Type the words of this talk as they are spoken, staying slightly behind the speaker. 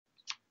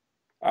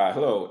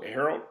Hello,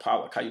 Harold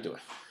Pollack. How you doing?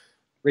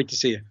 Great to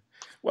see you.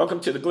 Welcome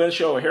to the Glenn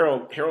Show.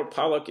 Harold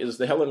Pollack is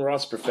the Helen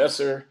Ross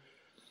Professor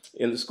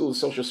in the School of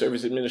Social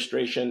Service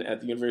Administration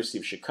at the University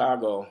of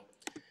Chicago,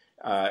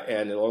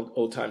 and an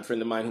old-time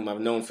friend of mine whom I've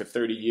known for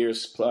 30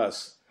 years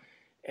plus.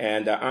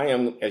 And I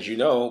am, as you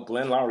know,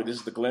 Glenn Loury. This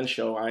is the Glenn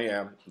Show. I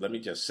am, let me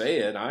just say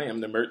it, I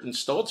am the Merton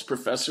Stoltz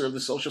Professor of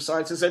the Social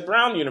Sciences at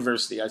Brown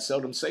University. I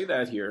seldom say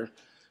that here,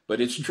 but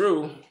it's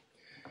true.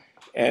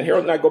 And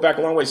Harold and I go back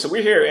a long way. So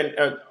we're here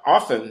and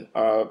often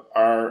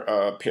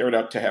are paired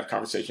up to have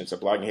conversations at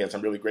Blogging Heads.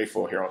 I'm really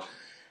grateful, Harold.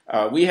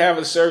 We have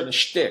a certain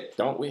shtick,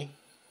 don't we?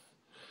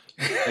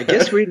 I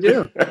guess we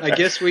do. I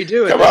guess we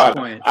do at Come this on.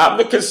 point. I'm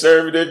the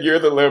conservative. You're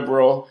the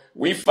liberal.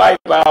 We fight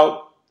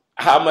about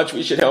how much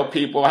we should help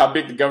people, how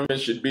big the government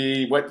should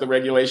be, what the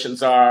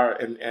regulations are,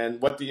 and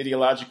what the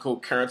ideological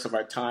currents of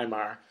our time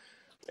are.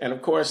 And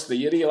of course,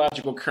 the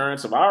ideological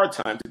currents of our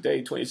time today,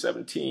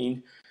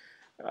 2017,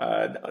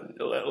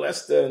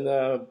 less than,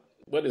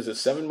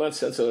 7 months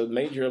since a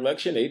major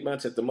election, 8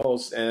 months at the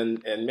most.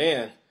 And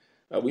man,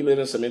 we live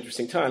in some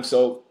interesting times.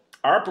 So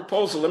our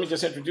proposal, let me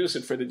just introduce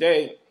it for the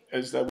day,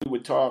 is that we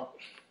would talk,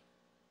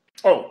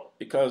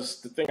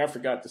 because the thing I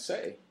forgot to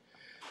say,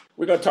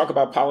 we're going to talk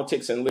about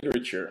politics and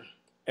literature.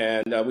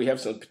 And we have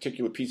some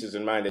particular pieces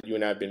in mind that you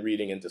and I have been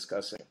reading and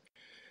discussing.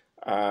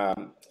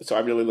 So I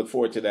really look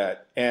forward to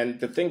that. And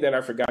the thing that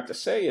I forgot to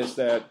say is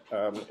that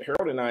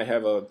Harold and I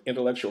have an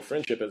intellectual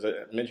friendship, as I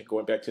mentioned,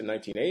 going back to the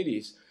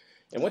 1980s.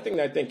 And one thing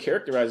that I think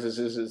characterizes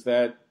is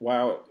that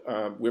while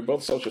we're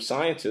both social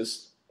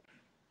scientists,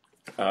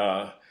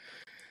 I'm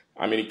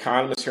an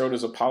economist. Harold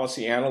is a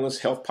policy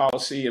analyst, health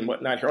policy and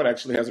whatnot. Harold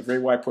actually has a very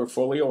wide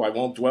portfolio. I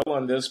won't dwell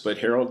on this, but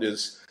Harold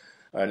is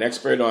an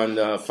expert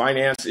on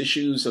finance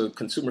issues,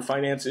 consumer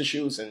finance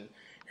issues, and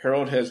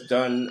Harold has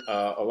done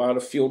a lot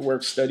of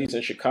fieldwork studies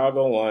in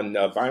Chicago on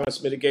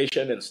violence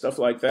mitigation and stuff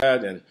like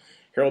that. And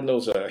Harold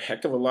knows a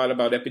heck of a lot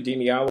about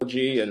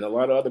epidemiology and a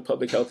lot of other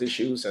public health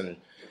issues. And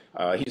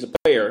he's a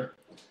player.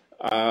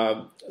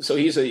 So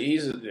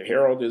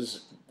Harold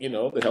is,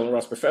 the Helen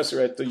Ross Professor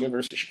at the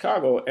University of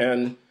Chicago.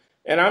 And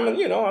I'm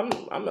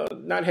a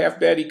not half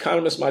bad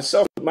economist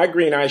myself. My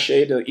green eye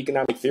shade,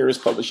 economic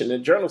theorist publishing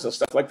in journals and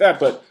stuff like that.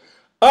 But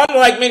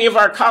unlike many of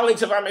our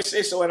colleagues, if I may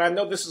say so, and I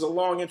know this is a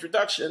long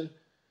introduction,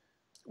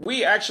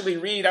 we actually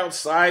read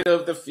outside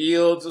of the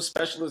fields of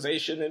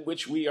specialization in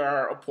which we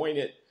are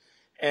appointed.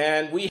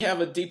 And we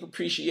have a deep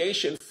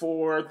appreciation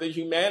for the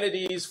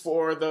humanities,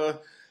 for the,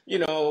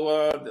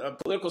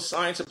 political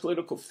science and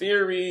political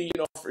theory,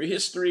 for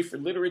history, for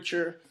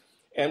literature.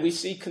 And we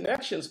see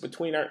connections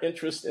between our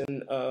interest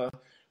in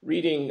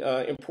reading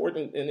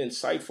important and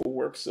insightful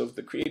works of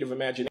the creative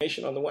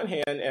imagination on the one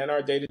hand and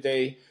our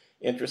day-to-day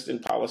interest in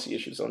policy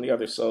issues on the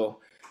other. So,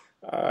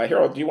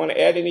 Harold, do you want to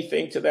add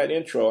anything to that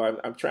intro?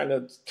 I'm trying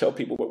to tell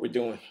people what we're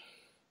doing.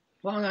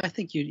 Well, I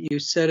think you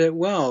said it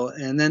well.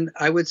 And then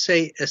I would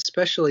say,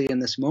 especially in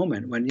this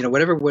moment when,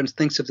 whatever one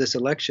thinks of this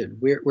election,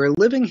 we're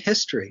living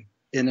history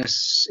in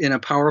a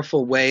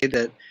powerful way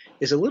that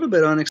is a little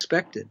bit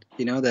unexpected,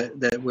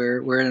 that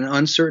we're in an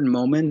uncertain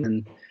moment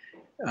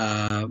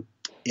and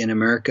in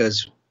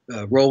America's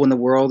role in the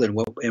world and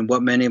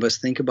what many of us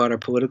think about our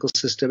political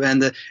system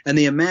and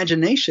the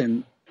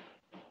imagination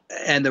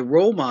and the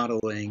role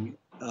modeling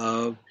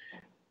of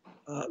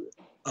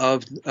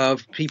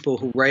people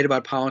who write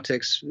about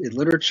politics in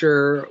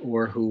literature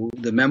or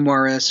the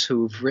memoirists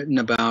who've written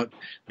about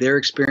their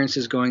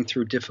experiences going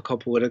through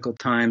difficult political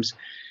times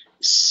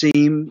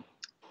seem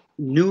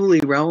newly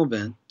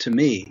relevant to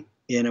me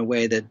in a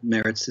way that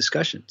merits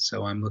discussion.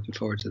 So I'm looking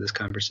forward to this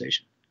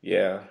conversation.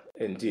 Yeah,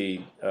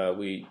 indeed.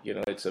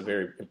 It's a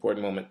very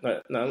important moment.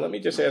 Now, let me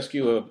just ask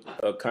you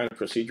a kind of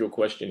procedural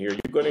question here.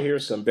 You're going to hear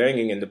some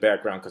banging in the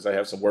background because I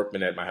have some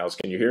workmen at my house.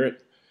 Can you hear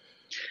it?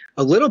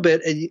 A little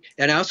bit,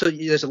 and also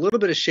there's a little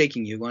bit of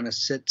shaking. You want to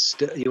sit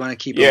still. You want to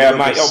keep. Yeah,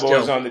 my elbow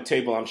is on the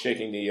table. I'm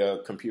shaking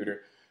the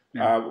computer.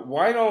 Yeah.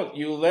 Why don't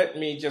you let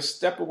me just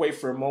step away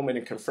for a moment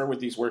and confer with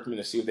these workmen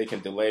to see if they can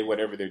delay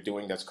whatever they're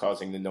doing that's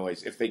causing the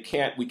noise. If they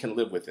can't, we can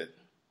live with it.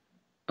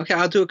 Okay,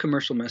 I'll do a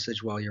commercial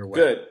message while you're away.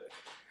 Good.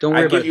 Don't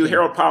worry I about give you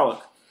Harold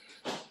Pollack.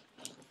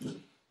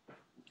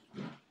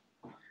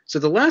 So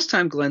the last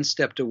time Glenn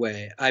stepped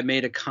away, I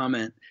made a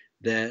comment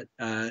that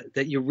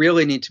you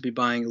really need to be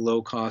buying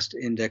low-cost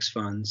index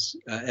funds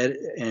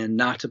and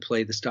not to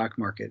play the stock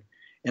market.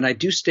 And I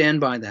do stand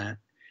by that.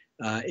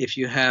 If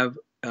you have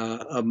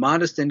a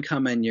modest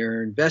income and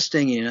you're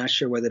investing and you're not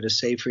sure whether to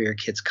save for your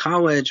kids'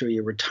 college or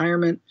your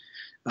retirement,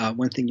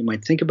 one thing you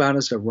might think about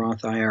is a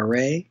Roth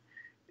IRA.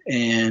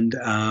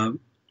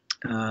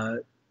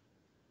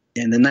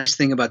 And the nice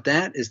thing about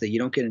that is that you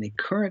don't get any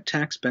current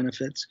tax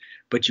benefits,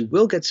 but you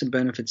will get some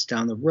benefits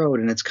down the road,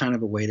 and it's kind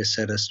of a way to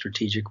set a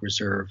strategic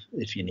reserve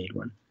if you need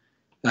one.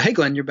 Hey,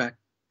 Glenn, you're back.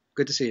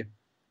 Good to see you.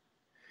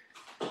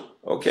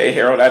 Okay,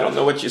 Harold, I don't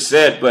know what you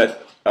said,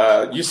 but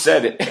you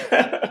said it.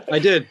 I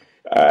did.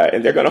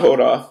 And they're going to hold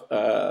off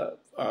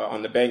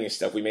on the banging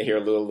stuff. We may hear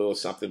a little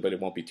something, but it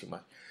won't be too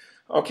much.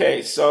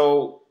 Okay,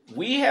 so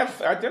we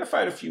have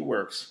identified a few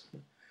works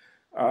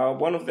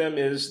One of them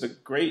is the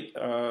great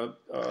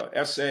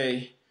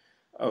essay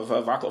of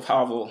Václav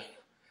Havel,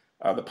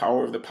 The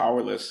Power of the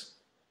Powerless,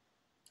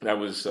 that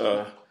was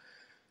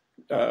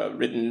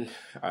written,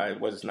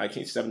 was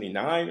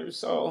 1979 or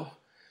so.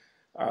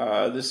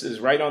 This is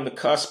right on the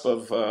cusp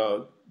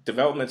of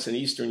developments in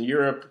Eastern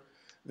Europe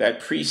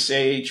that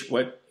presage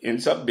what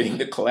ends up being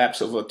the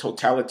collapse of a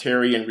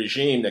totalitarian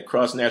regime that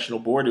crossed national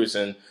borders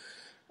and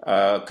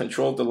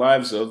controlled the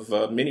lives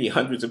of many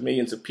hundreds of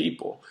millions of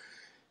people.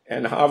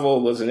 And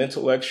Havel was an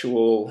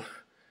intellectual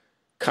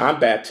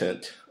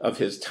combatant of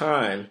his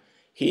time.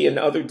 He and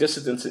other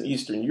dissidents in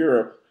Eastern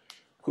Europe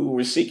who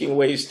were seeking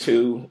ways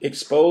to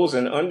expose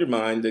and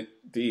undermine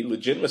the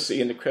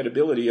legitimacy and the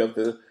credibility of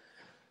the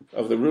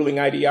ruling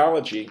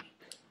ideology.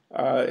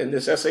 In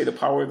this essay, The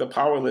Power of the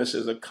Powerless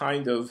is a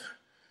kind of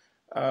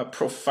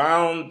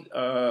profound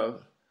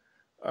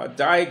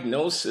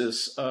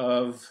diagnosis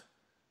of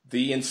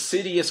the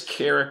insidious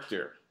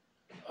character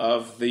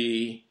of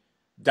the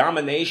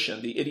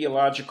domination, the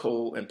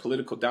ideological and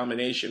political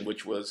domination,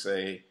 which was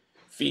a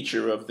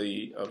feature of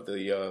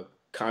the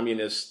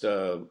communist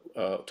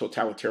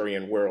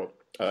totalitarian world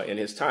in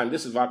his time.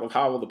 This is Václav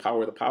Havel, The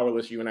Power of the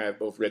Powerless. You and I have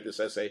both read this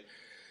essay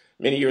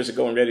many years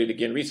ago and read it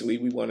again recently.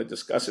 We want to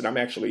discuss it. I'm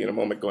actually in a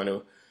moment going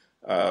to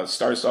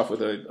start us off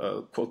with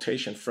a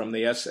quotation from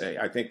the essay.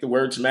 I think the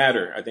words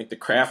matter. I think the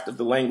craft of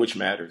the language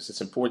matters.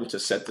 It's important to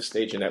set the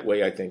stage in that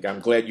way, I think. I'm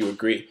glad you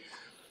agree.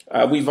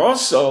 We've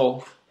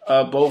also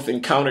both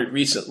encountered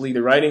recently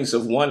the writings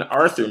of one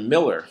Arthur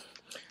Miller.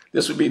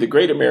 This would be the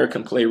great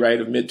American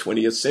playwright of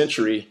mid-20th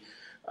century,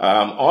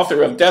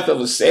 author of Death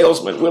of a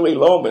Salesman, Willie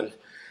Loman,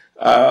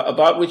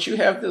 about which you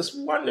have this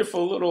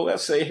wonderful little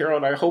essay,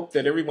 Harold. I hope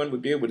that everyone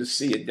would be able to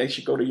see it. They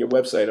should go to your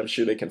website. I'm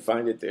sure they can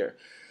find it there.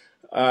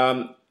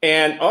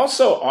 And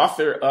also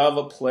author of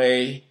a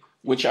play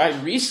which I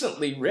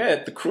recently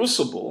read, The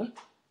Crucible,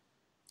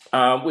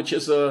 which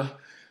is a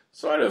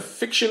sort of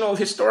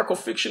historical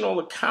fictional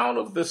account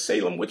of the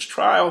Salem witch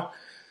trial,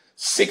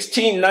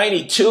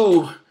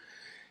 1692,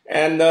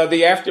 and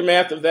the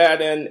aftermath of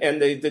that,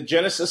 and the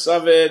genesis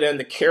of it, and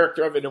the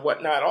character of it, and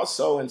whatnot.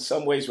 Also, in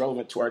some ways,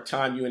 relevant to our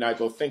time. You and I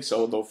both think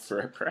so, although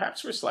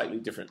perhaps for slightly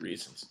different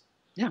reasons.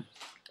 Yeah.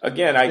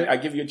 Again, I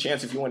give you a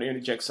chance if you want to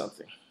interject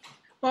something.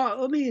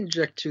 Well, let me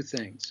inject two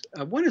things.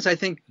 One is I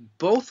think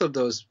both of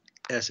those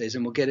essays,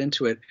 and we'll get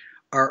into it,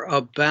 are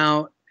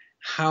about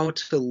how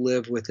to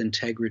live with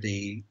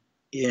integrity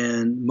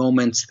in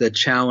moments that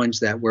challenge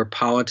that, where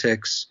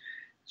politics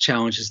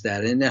challenges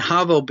that. And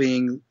Havel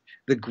being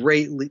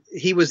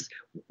he was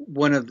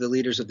one of the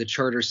leaders of the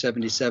Charter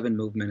 77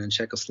 movement in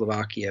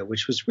Czechoslovakia,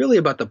 which was really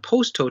about the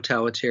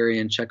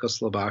post-totalitarian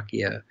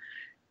Czechoslovakia,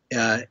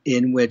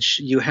 in which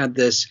you had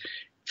this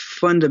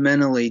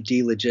fundamentally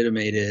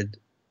delegitimated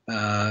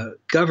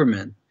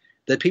government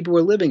that people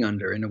were living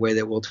under in a way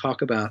that we'll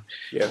talk about.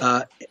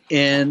 Yeah.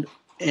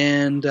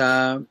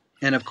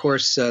 And of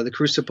course, The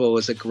Crucible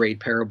is a great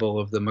parable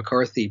of the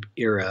McCarthy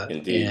era.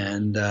 Indeed.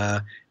 And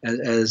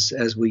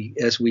as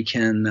we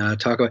can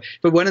talk about,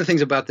 but one of the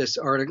things about this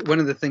article, one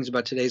of the things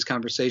about today's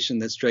conversation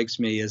that strikes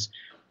me is,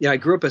 I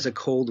grew up as a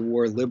Cold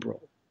War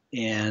liberal,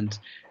 and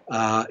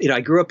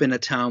I grew up in a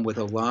town with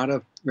a lot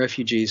of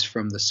refugees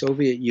from the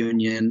Soviet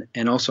Union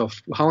and also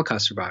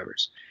Holocaust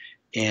survivors,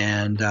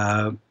 and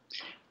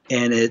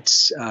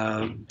it's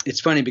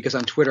funny because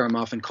on Twitter I'm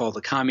often called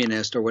a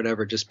communist or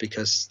whatever, just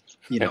because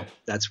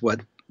that's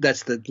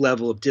the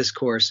level of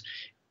discourse,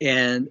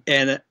 and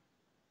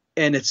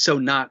it's so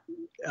not.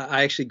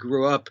 I actually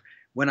grew up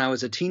when I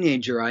was a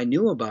teenager. I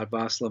knew about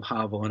Václav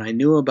Havel and I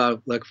knew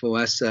about Lech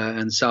Wałęsa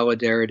and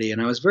Solidarity,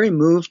 and I was very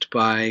moved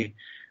by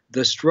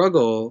the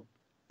struggle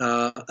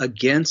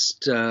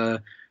against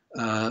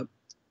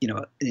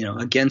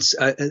against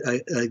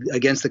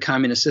the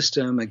communist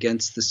system,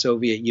 against the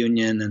Soviet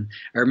Union. And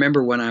I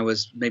remember when I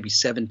was maybe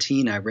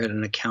 17, I read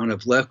an account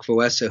of Lech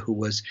Wałęsa,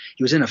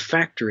 he was in a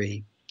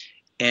factory,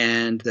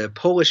 and the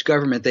Polish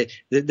government,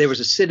 there was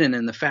a sit-in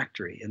in the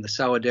factory, and the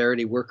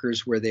Solidarity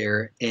workers were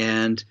there,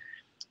 and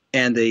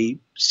the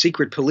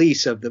secret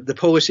police of the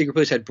Polish secret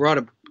police had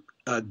brought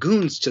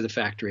goons to the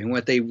factory, and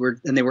they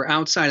were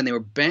outside, and they were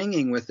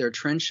banging with their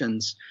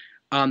truncheons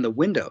on the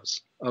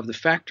windows of the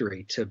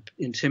factory to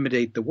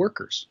intimidate the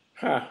workers.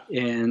 Huh.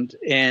 And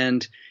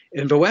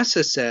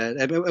Wałęsa said,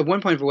 at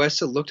one point,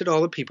 Wałęsa looked at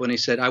all the people and he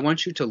said, I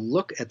want you to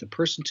look at the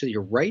person to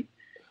your right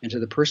and to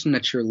the person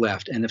at your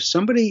left. And if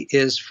somebody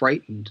is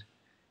frightened,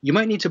 you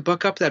might need to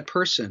buck up that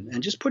person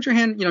and just put your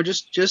hand,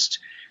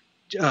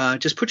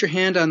 just put your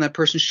hand on that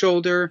person's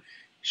shoulder,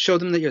 show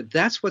them that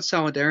that's what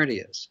solidarity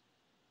is.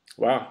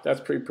 Wow, that's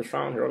pretty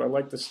profound, Harold. I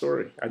like the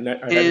story. I had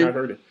not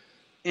heard it.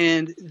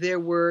 And there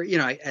were,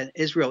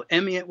 Israel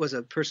Emiot was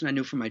a person I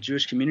knew from my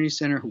Jewish community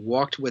center who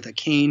walked with a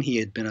cane. He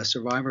had been a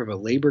survivor of a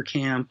labor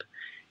camp.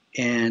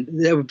 And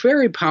they were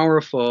very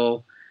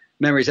powerful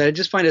memories. I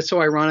just find it so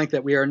ironic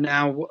that we are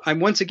now, I'm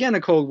once again a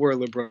Cold War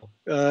liberal,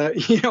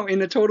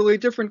 in a totally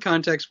different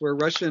context where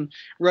Russian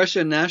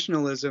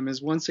nationalism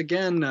is once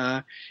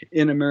again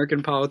in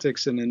American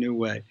politics in a new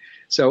way.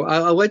 So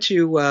I'll let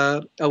you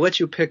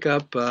pick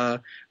up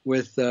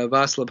with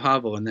Václav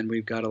Havel, and then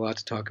we've got a lot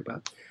to talk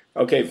about.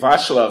 Okay,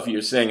 Václav,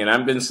 you're saying, and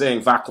I've been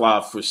saying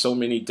Václav for so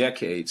many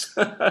decades.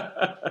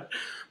 But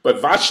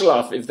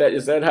Václav,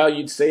 is that how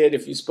you'd say it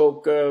if you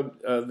spoke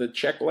the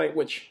Czech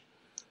language?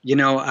 You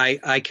know,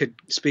 I could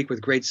speak with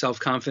great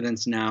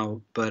self-confidence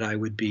now, but I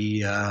would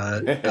be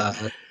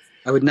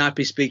I would not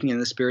be speaking in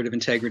the spirit of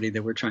integrity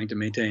that we're trying to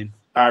maintain.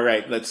 All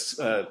right, let's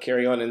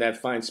carry on in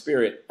that fine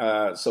spirit.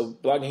 So,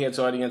 Blogging Heads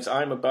audience,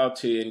 I'm about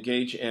to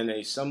engage in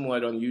a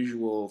somewhat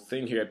unusual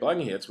thing here at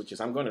Blogging Heads, which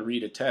is I'm going to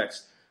read a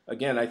text.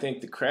 Again, I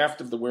think the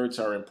craft of the words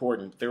are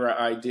important. There are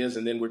ideas,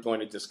 and then we're going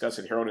to discuss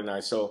it, Harold and I.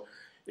 So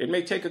it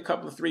may take a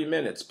couple of 3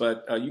 minutes,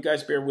 but you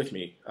guys bear with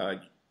me.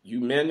 You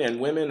men and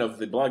women of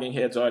the Blogging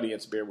Heads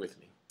audience, bear with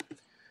me.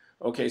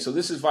 Okay, so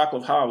this is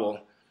Václav Havel,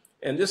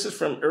 and this is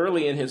from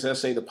early in his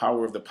essay, The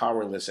Power of the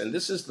Powerless. And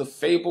this is the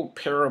fabled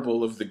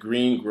parable of the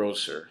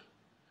greengrocer,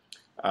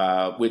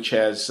 which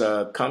has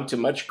come to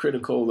much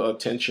critical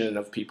attention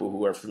of people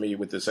who are familiar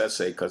with this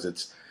essay because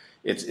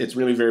it's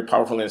really very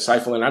powerful and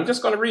insightful, and I'm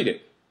just going to read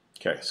it.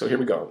 Okay, so here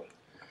we go.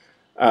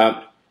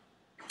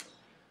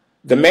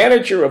 The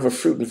manager of a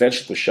fruit and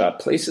vegetable shop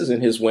places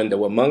in his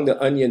window among the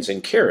onions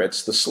and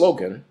carrots the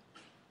slogan,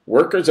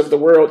 "Workers of the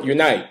world,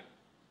 unite."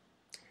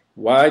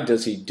 Why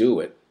does he do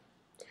it?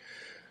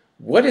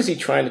 What is he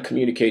trying to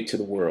communicate to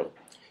the world?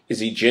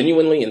 Is he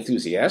genuinely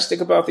enthusiastic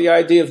about the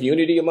idea of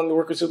unity among the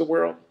workers of the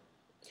world?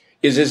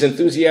 Is his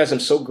enthusiasm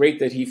so great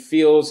that he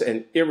feels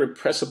an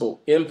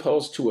irrepressible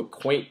impulse to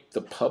acquaint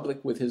the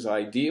public with his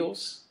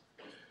ideals?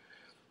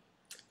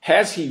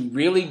 Has he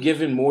really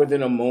given more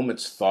than a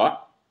moment's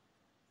thought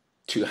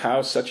to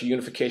how such a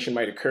unification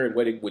might occur and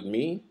what it would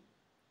mean?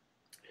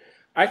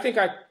 I think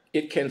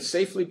it can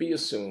safely be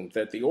assumed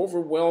that the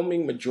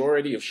overwhelming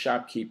majority of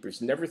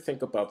shopkeepers never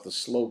think about the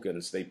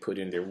slogans they put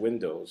in their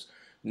windows,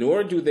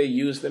 nor do they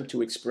use them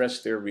to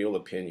express their real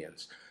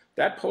opinions.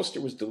 That poster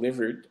was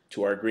delivered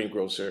to our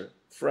greengrocer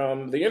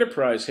from the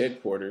enterprise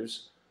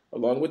headquarters,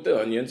 along with the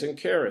onions and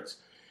carrots.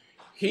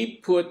 He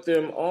put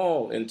them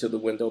all into the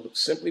window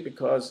simply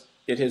because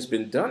it has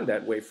been done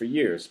that way for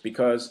years,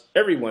 because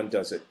everyone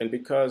does it, and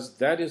because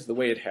that is the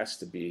way it has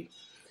to be.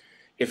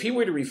 If he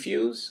were to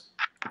refuse,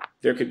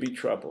 there could be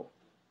trouble.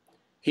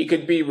 He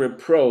could be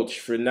reproached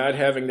for not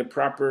having the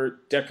proper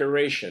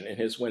decoration in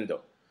his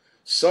window.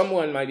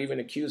 Someone might even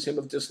accuse him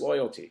of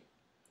disloyalty.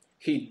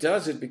 He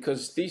does it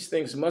because these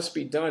things must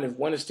be done if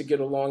one is to get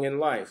along in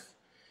life.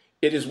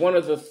 It is one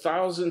of the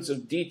thousands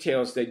of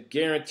details that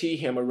guarantee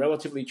him a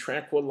relatively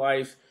tranquil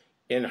life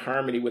in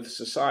harmony with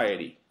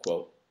society,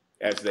 quote,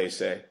 as they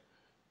say.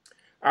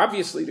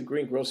 Obviously, the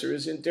greengrocer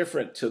is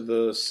indifferent to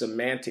the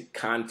semantic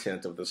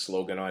content of the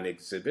slogan on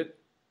exhibit.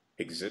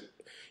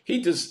 He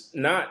does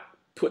not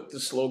put the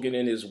slogan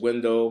in his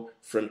window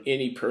from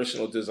any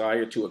personal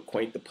desire to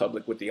acquaint the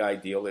public with the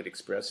ideal it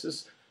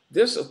expresses.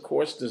 This, of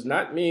course, does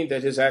not mean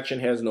that his action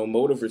has no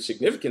motive or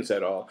significance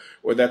at all,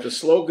 or that the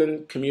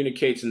slogan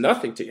communicates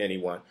nothing to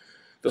anyone.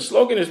 The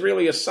slogan is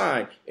really a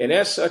sign, and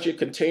as such, it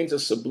contains a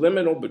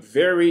subliminal but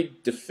very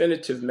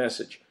definitive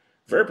message.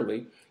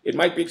 Verbally, it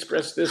might be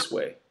expressed this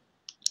way: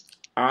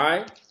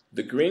 I,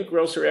 the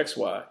greengrocer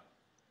XY,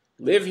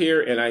 live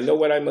here and I know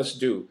what I must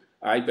do.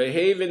 I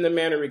behave in the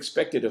manner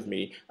expected of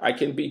me. I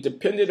can be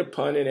depended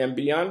upon and am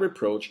beyond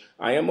reproach.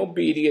 I am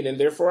obedient and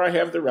therefore I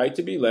have the right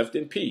to be left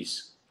in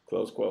peace.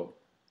 Close quote.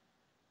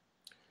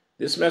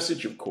 This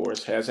message, of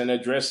course, has an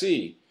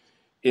addressee.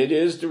 It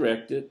is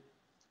directed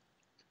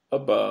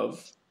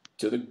above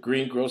to the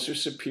greengrocer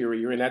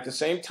superior, and at the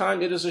same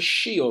time, it is a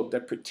shield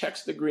that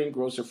protects the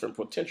greengrocer from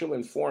potential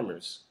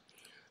informers.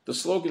 The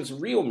slogan's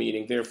real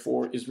meaning,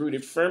 therefore, is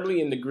rooted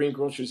firmly in the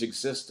greengrocer's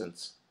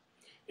existence.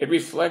 It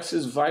reflects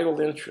his vital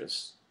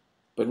interests.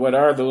 But what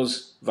are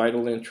those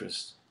vital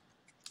interests?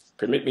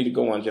 Permit me to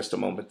go on just a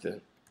moment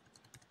then.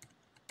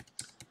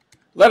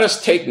 Let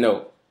us take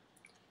note.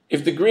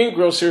 If the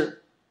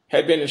greengrocer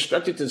had been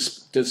instructed to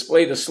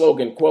display the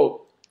slogan,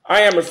 quote,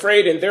 I am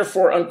afraid and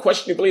therefore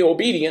unquestionably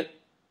obedient,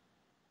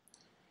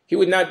 he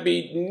would not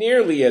be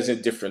nearly as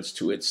indifferent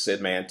to its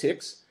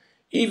semantics,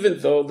 even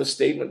though the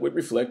statement would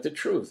reflect the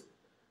truth.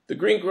 The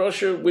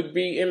greengrocer would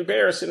be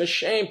embarrassed and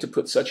ashamed to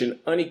put such an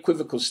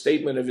unequivocal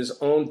statement of his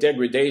own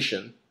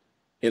degradation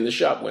in the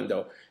shop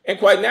window, and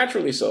quite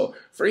naturally so,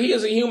 for he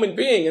is a human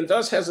being and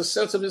thus has a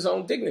sense of his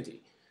own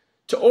dignity.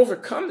 To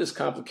overcome this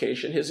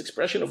complication, his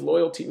expression of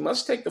loyalty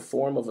must take the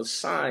form of a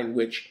sign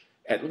which,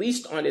 at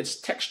least on its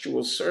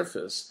textual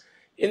surface,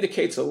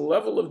 indicates a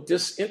level of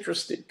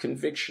disinterested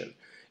conviction.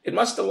 It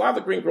must allow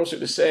the greengrocer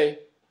to say,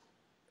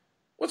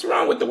 what's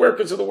wrong with the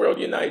workers of the world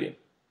uniting?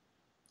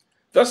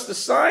 Thus, the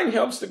sign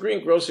helps the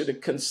greengrocer to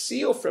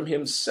conceal from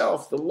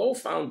himself the low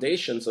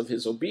foundations of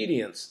his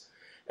obedience,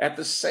 at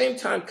the same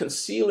time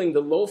concealing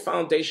the low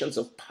foundations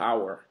of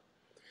power.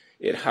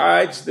 It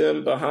hides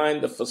them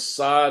behind the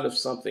facade of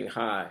something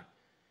high.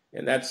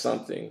 And that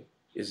something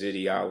is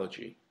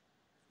ideology.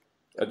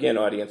 Again,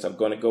 audience, I'm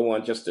going to go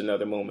on just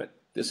another moment.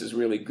 This is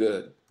really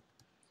good.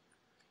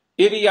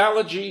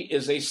 Ideology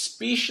is a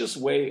specious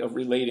way of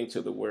relating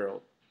to the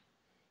world.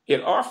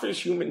 It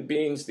offers human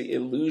beings the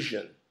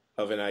illusion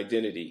of an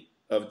identity,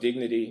 of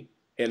dignity,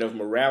 and of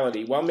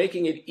morality, while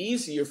making it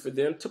easier for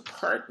them to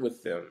part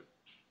with them.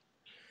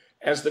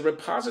 As the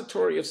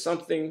repository of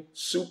something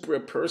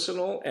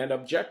supra-personal and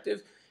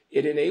objective,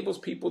 it enables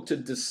people to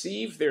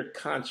deceive their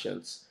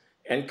conscience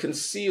and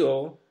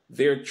conceal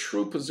their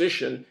true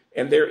position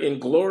and their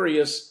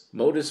inglorious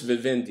modus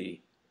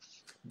vivendi,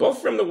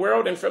 both from the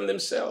world and from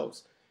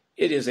themselves.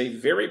 It is a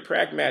very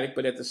pragmatic,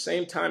 but at the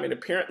same time an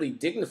apparently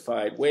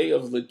dignified way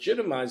of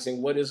legitimizing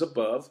what is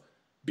above,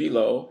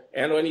 below,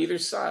 and on either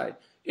side.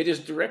 It is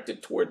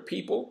directed toward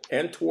people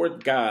and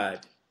toward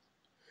God.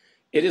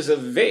 It is a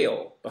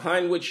veil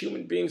behind which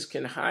human beings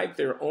can hide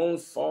their own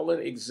fallen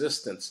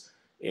existence,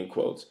 in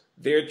quotes,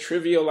 their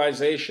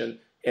trivialization,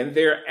 and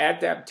their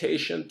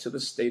adaptation to the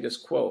status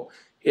quo.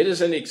 It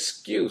is an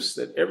excuse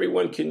that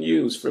everyone can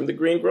use, from the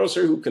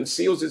greengrocer who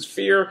conceals his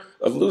fear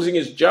of losing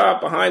his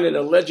job behind an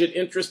alleged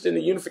interest in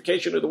the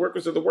unification of the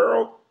workers of the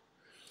world,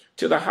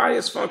 to the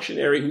highest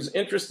functionary whose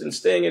interest in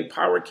staying in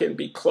power can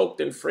be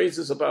cloaked in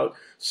phrases about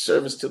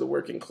service to the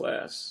working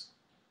class.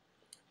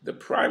 The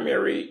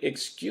primary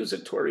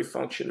excusatory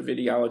function of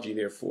ideology,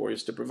 therefore,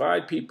 is to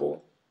provide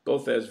people,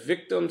 both as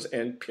victims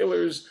and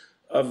pillars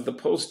of the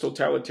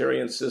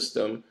post-totalitarian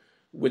system,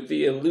 with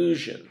the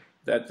illusion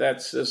that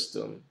that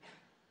system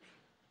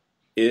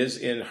is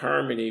in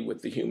harmony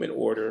with the human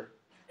order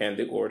and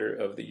the order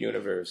of the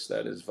universe.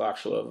 That is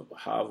Václav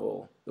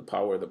Havel, The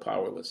Power of the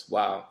Powerless.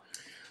 Wow.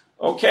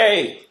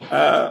 Okay,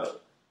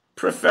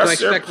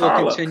 Professor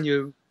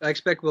Pollack. I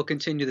expect we'll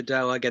continue the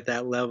dialogue at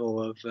that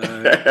level of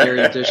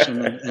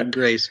erudition and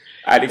grace.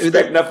 I'd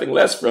expect nothing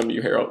less from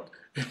you, Harold.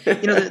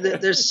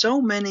 There's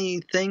so many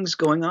things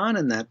going on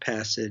in that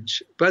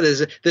passage, but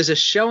there's a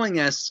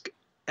showing-esque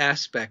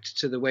aspect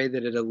to the way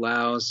that it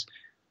allows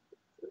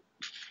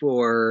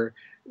for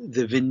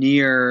the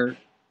veneer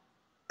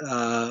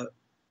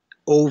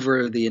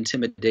over the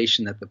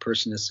intimidation that the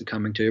person is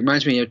succumbing to. It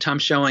reminds me, Tom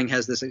Schelling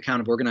has this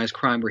account of organized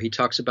crime where he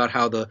talks about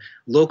how the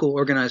local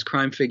organized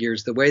crime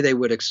figures, the way they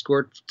would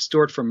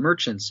extort from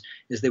merchants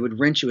is they would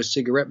rent you a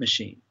cigarette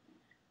machine,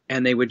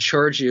 and they would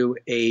charge you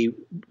a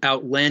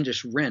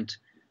outlandish rent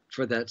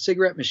for that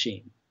cigarette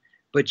machine.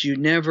 But you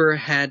never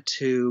had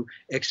to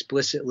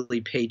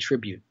explicitly pay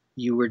tribute.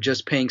 You were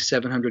just paying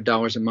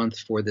 $700 a month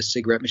for the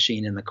cigarette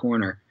machine in the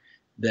corner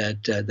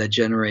that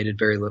generated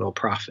very little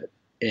profit.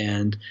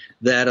 And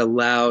that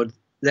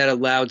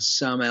allowed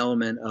some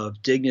element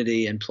of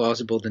dignity and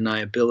plausible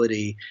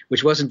deniability,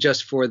 which wasn't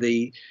just for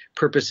the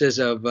purposes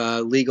of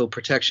legal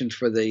protection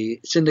for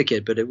the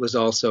syndicate, but it was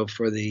also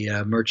for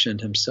the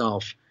merchant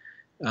himself.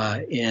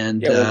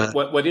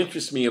 What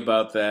interests me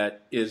about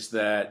that is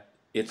that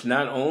it's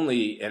not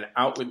only an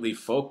outwardly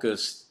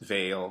focused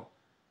veil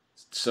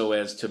so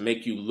as to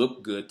make you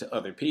look good to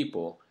other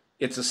people,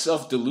 it's a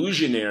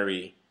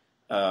self-delusionary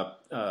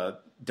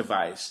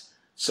device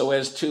so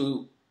as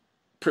to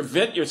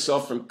prevent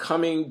yourself from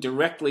coming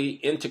directly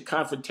into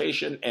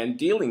confrontation and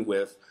dealing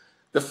with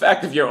the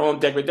fact of your own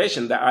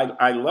degradation.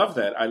 I love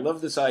that. I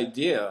love this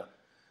idea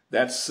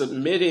that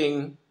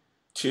submitting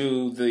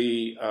to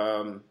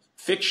the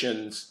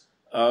fictions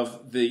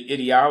of the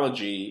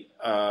ideology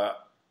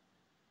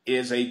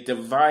is a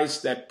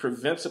device that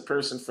prevents a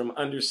person from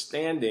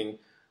understanding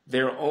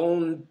their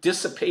own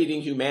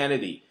dissipating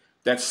humanity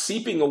that's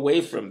seeping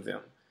away from them.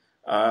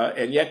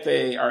 And yet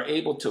they are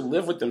able to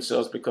live with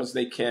themselves because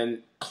they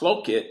can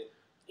cloak it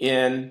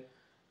in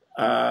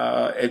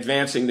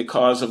advancing the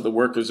cause of the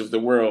workers of the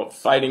world,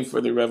 fighting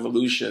for the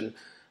revolution.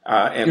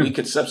 And we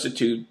could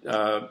substitute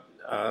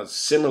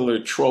similar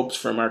tropes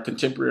from our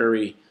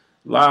contemporary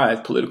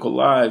political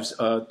lives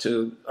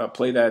to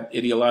play that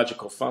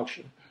ideological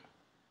function.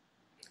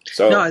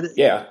 So,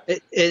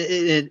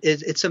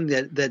 it's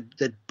something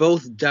that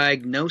both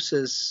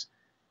diagnoses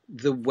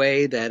the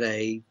way that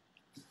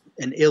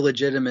an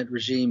illegitimate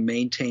regime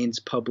maintains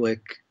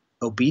public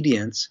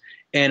obedience,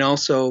 and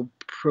also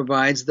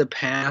provides the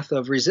path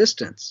of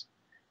resistance.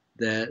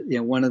 That,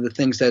 one of the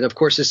things that, of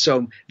course, is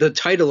the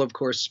title, of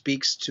course,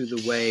 speaks to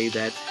the way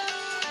that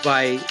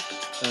by.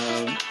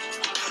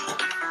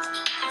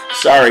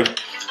 Sorry.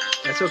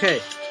 That's okay.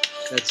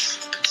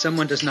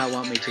 Someone does not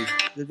want me to.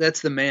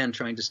 That's the man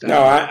trying to stop.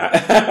 No,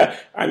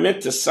 I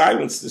meant to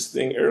silence this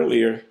thing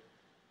earlier,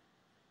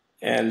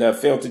 and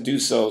failed to do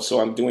so.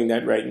 So I'm doing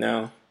that right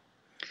now.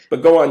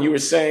 But go on. You were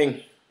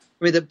saying.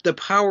 I mean, the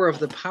power of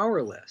the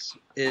powerless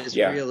is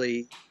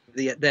really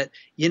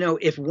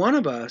if one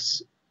of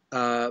us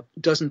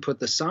doesn't put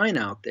the sign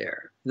out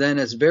there, then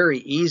it's very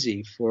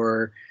easy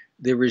for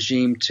the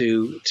regime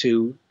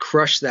to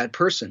crush that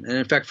person. And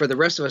in fact, for the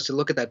rest of us to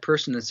look at that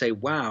person and say,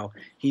 wow,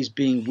 he's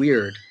being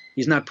weird.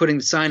 He's not putting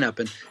the sign up,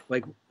 and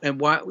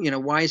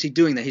why is he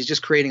doing that? He's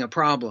just creating a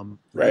problem.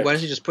 Right. Why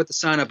doesn't he just put the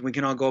sign up and we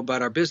can all go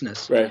about our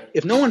business? Right.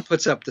 If no one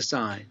puts up the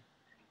sign,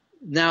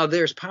 now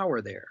there's power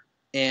there.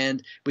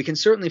 And we can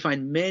certainly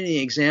find many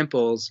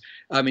examples.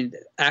 I mean,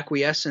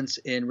 acquiescence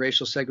in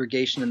racial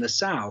segregation in the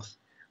South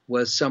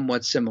was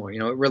somewhat similar.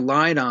 It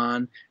relied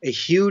on a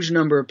huge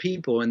number of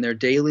people in their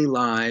daily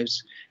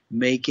lives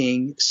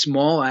making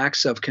small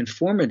acts of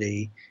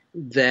conformity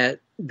that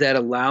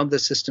allowed the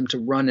system to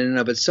run in and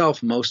of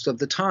itself most of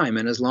the time.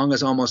 And as long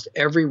as almost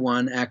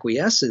everyone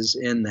acquiesces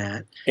in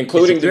that,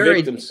 including the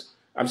victims.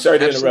 I'm sorry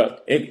to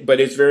interrupt, but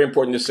it's very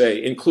important to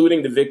say,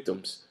 including the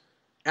victims.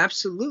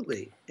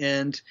 Absolutely.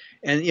 And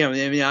I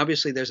mean,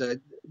 obviously there's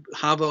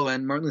Havel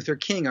and Martin Luther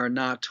King are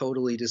not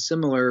totally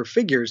dissimilar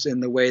figures in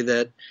the way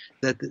that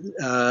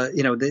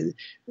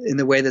in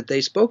the way that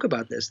they spoke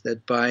about this,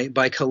 that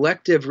by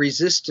collective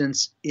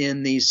resistance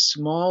in these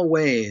small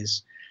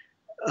ways,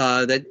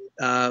 that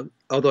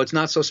although it's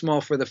not so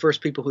small for the first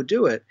people who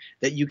do it,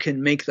 that you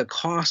can make the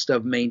cost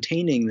of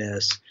maintaining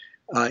this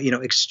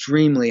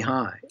extremely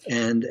high,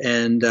 and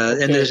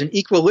there's an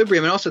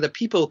equilibrium, and also that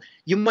people,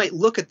 you might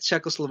look at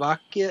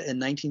Czechoslovakia in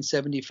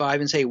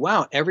 1975 and say,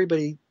 wow,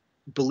 everybody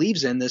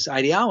believes in this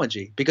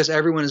ideology because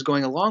everyone is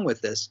going along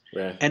with this,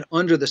 right. And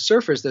under the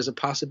surface, there's a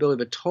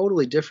possibility of a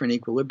totally different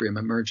equilibrium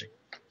emerging.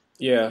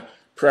 Yeah,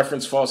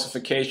 preference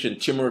falsification.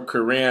 Timur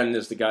Kuran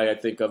is the guy I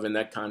think of in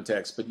that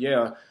context, but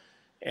yeah,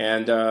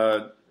 and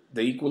the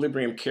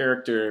equilibrium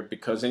character,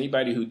 because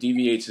anybody who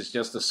deviates is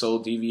just a sole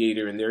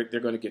deviator, and they're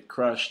going to get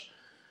crushed.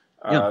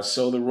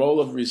 So the role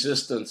of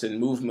resistance and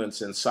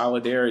movements and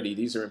solidarity,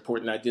 these are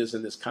important ideas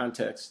in this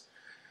context.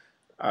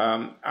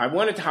 I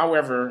wanted,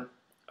 however,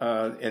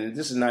 and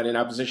this is not in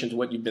opposition to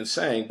what you've been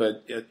saying,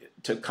 but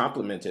to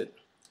complement it,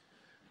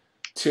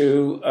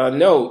 to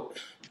note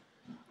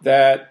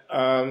that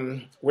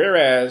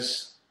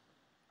whereas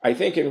I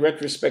think in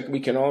retrospect we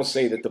can all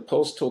say that the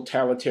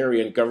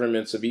post-totalitarian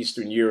governments of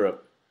Eastern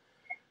Europe,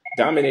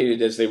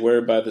 dominated as they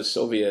were by the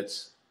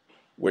Soviets,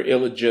 were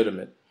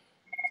illegitimate.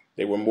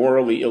 They were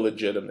morally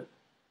illegitimate.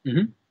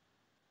 Mm-hmm.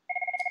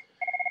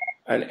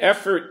 An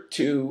effort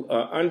to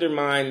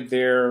undermine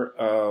their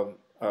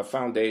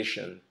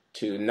foundation,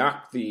 to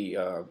knock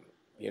the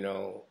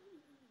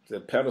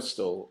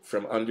pedestal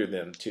from under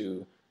them,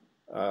 to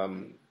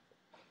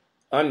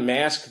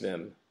unmask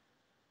them,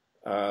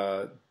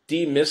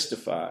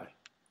 demystify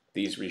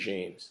these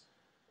regimes.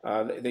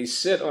 They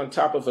sit on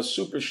top of a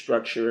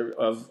superstructure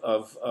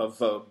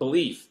of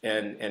belief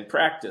and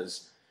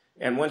practice,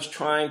 and one's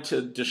trying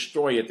to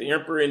destroy it. The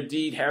emperor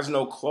indeed has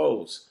no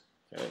clothes.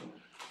 Okay?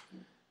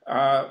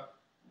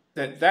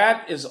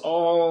 That is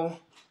all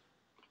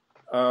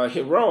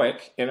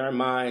heroic in our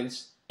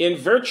minds in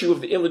virtue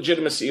of the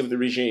illegitimacy of the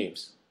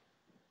regimes.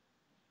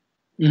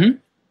 Mm-hmm.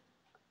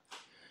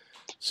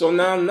 So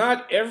now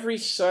not every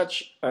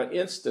such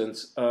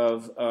instance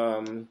of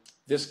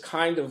this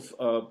kind of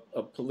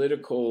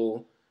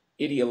political,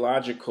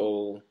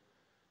 ideological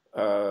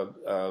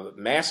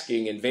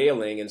masking and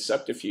veiling and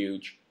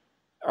subterfuge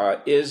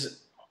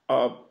is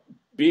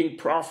being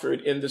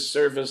proffered in the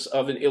service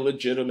of an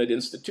illegitimate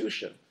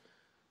institution.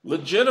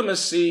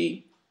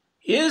 Legitimacy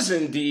is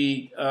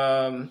indeed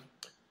a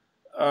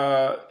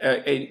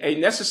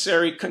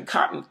necessary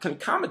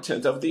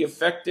concomitant of the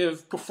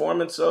effective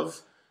performance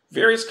of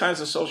various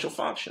kinds of social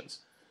functions.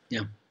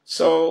 Yeah.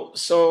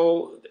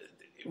 So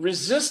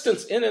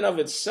resistance in and of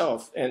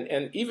itself,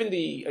 and even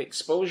the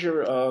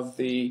exposure of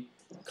the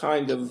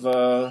kind of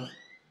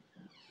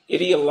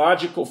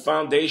ideological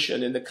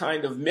foundation and the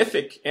kind of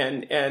mythic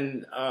and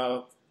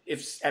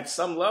if at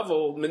some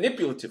level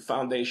manipulative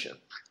foundation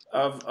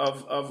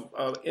of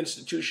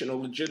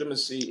institutional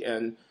legitimacy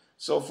and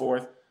so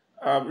forth,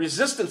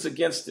 resistance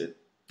against it,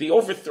 the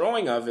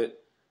overthrowing of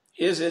it,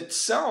 is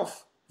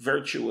itself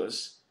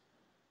virtuous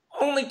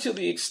only to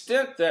the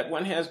extent that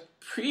one has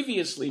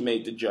previously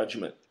made the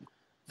judgment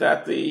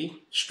that the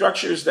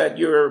structures that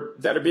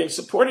are being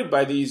supported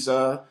by these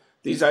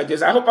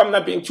ideas. I hope I'm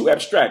not being too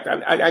abstract.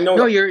 I know.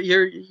 No,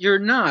 you're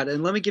not.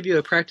 And let me give you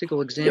a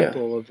practical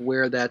example of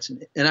where that's.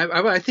 And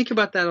I think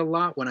about that a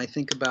lot when I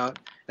think about,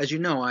 as you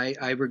know,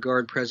 I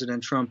regard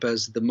President Trump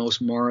as the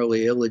most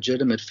morally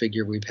illegitimate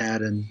figure we've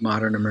had in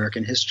modern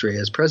American history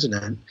as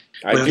president.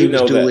 When he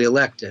was duly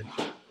elected.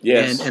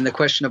 Yes. And the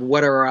question of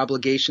what are our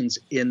obligations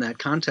in that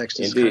context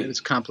is kind of a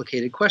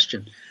complicated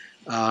question.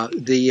 Well,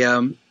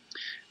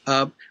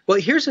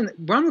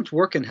 Ronald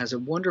Dworkin has a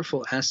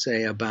wonderful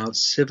essay about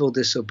civil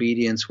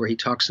disobedience where he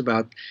talks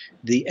about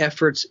the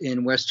efforts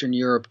in Western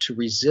Europe to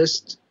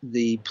resist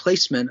the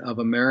placement of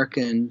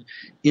American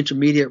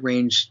intermediate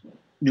range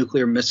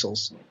nuclear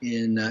missiles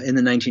in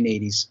the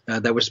 1980s.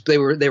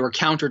 They were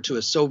counter to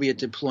a Soviet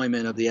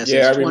deployment of the SS-20s.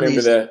 Yeah, I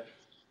remember that.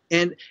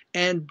 And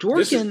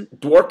Dworkin,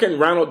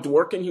 Ronald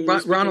Dworkin,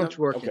 Ronald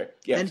Dworkin, okay,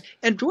 yes.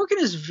 And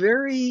Dworkin is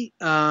very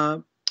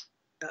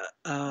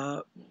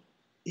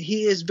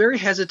he is very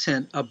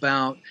hesitant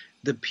about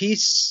the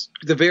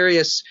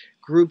various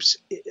groups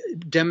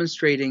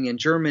demonstrating in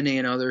Germany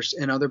and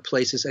other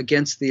places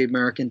against the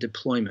American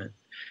deployment,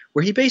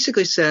 where he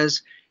basically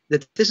says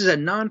that this is a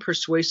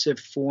non-persuasive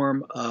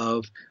form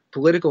of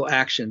political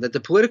action, that the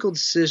political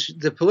decision,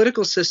 the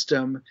political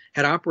system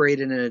had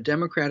operated in a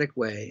democratic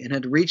way and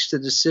had reached the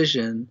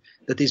decision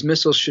that these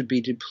missiles should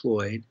be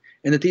deployed,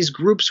 and that these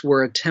groups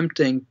were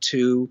attempting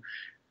to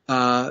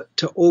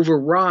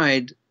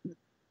override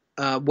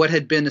what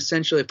had been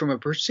essentially, from a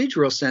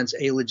procedural sense,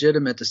 a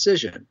legitimate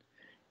decision,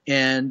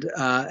 and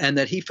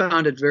that he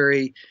found it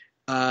very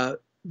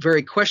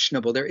very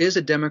questionable. There is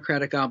a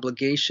democratic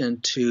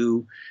obligation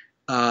to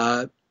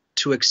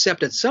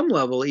accept at some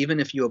level,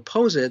 even if you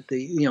oppose it,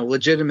 the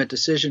legitimate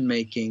decision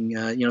making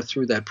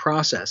through that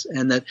process,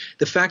 and that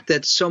the fact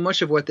that so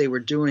much of what they were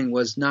doing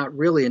was not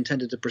really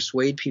intended to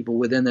persuade people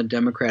within the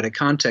democratic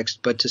context,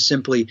 but to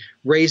simply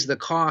raise the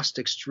cost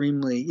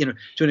extremely,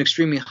 to an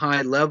extremely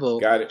high level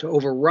to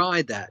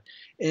override that.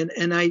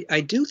 And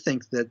I do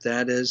think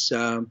that is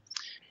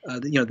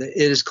it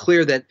is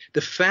clear that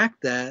the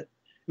fact that,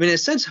 in a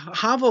sense,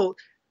 Havel,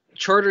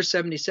 Charter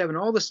 77,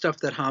 all the stuff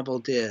that Havel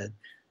did,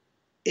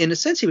 in a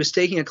sense, he was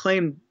staking a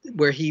claim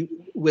where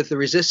with the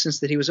resistance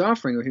that he was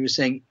offering, where he was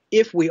saying,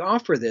 if we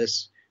offer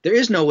this, there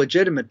is no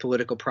legitimate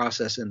political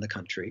process in the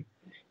country.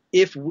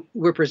 If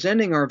we're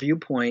presenting our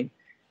viewpoint,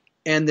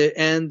 and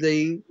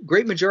the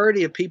great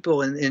majority of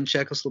people in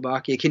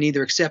Czechoslovakia can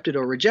either accept it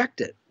or reject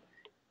it.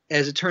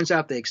 As it turns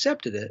out, they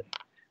accepted it.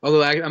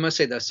 Although I must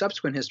say the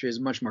subsequent history is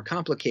much more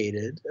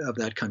complicated of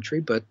that country,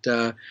 but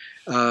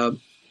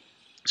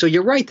so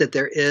you're right that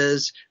there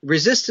is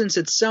resistance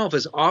itself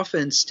is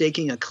often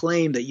staking a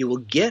claim that you will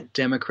get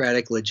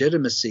democratic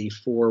legitimacy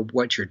for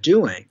what you're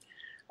doing,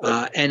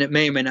 and it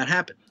may or may not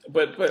happen.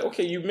 But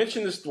okay, you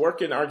mentioned this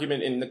Dworkin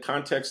argument in the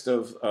context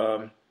of,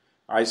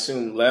 I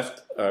assume,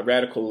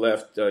 radical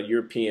left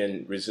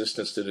European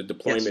resistance to the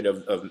deployment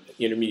of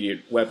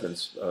intermediate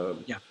weapons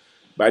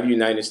by the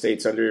United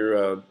States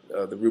under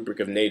the rubric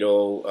of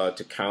NATO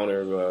to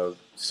counter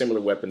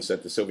similar weapons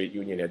that the Soviet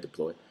Union had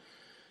deployed.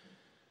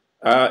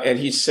 And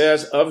he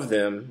says of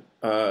them,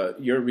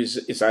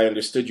 as I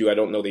understood you, I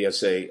don't know the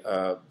essay,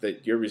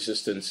 that your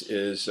resistance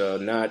is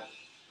not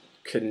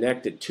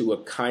connected to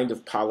a kind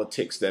of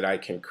politics that I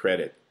can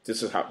credit.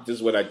 This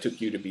is what I took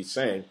you to be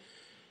saying.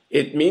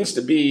 It means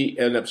to be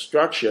an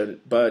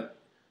obstruction, but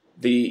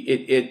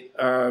it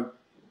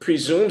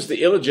presumes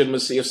the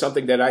illegitimacy of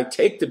something that I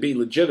take to be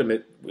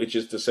legitimate, which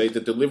is to say the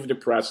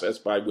deliberative process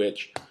by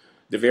which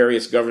the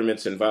various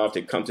governments involved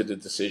had come to the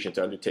decision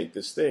to undertake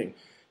this thing.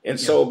 And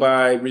so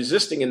by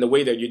resisting in the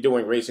way that you're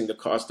doing, raising the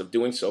cost of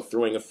doing so,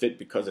 throwing a fit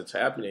because it's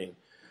happening,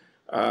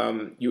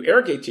 you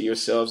arrogate to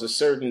yourselves a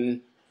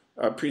certain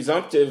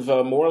presumptive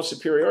moral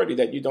superiority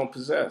that you don't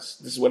possess.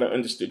 This is what I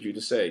understood you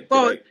to say.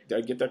 Did I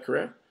get that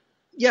correct?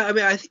 Yeah, I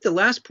mean, I think the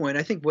last point,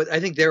 I think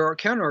their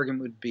counter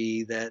argument would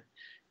be that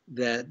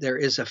there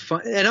is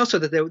and also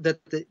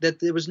that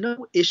there was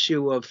no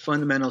issue of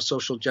fundamental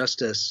social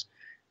justice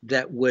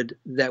that would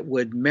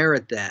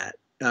merit that.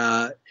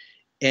 But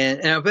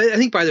I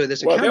think, by the way,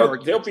 there's a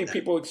counter-argument. There'll be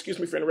people, excuse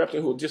me for interrupting,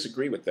 who will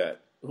disagree with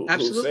that, who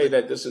say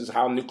that this is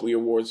how nuclear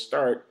wars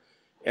start,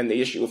 and the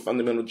issue of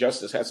fundamental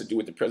justice has to do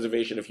with the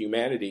preservation of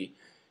humanity,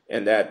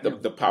 and that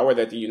the power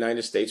that the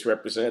United States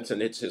represents and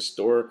its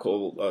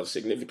historical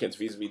significance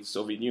vis-a-vis the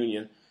Soviet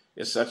Union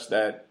is such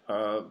that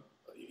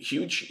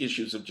huge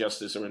issues of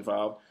justice are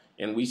involved,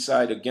 and we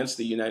side against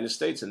the United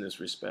States in this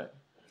respect.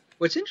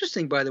 What's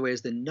interesting, by the way,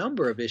 is the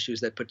number of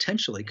issues that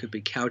potentially could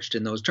be couched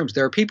in those terms.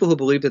 There are people who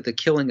believe that the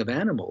killing of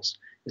animals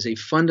is a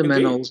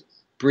fundamental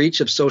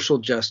breach of social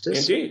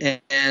justice,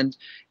 and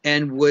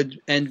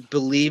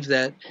believe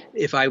that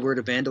if I were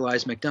to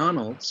vandalize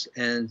McDonald's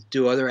and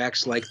do other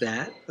acts like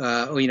that,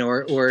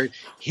 or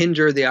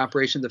hinder the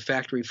operation of the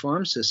factory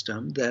farm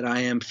system, that I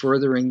am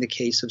furthering the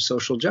case of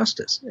social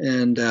justice.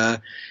 And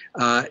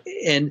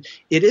it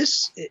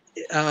is.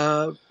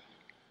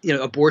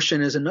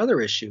 Abortion is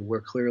another issue where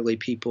clearly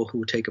people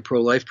who take a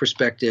pro-life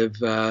perspective,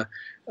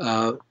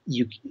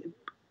 you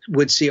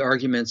would see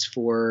arguments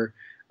for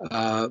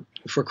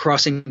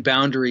crossing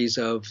boundaries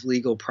of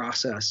legal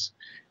process,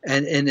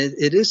 and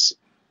it is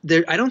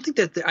there. I don't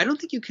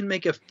think you can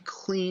make a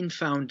clean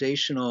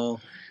foundational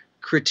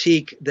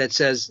critique that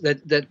says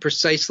that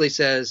precisely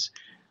says,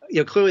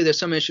 clearly there's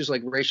some issues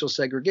like racial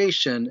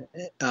segregation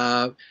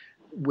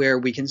where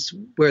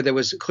there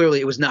was clearly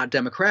it was not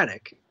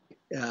democratic.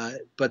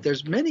 But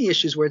there's many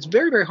issues where it's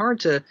very, very hard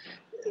to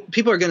 –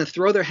 people are going to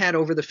throw their hat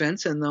over the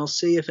fence and they'll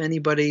see if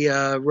anybody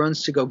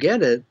runs to go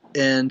get it.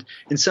 And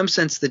in some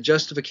sense, the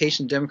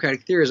justification of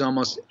democratic theory is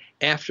almost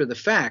after the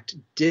fact.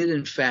 Did,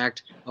 in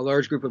fact, a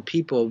large group of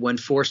people, when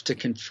forced to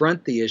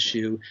confront the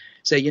issue,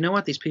 say, you know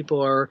what, these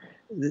people are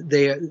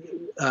they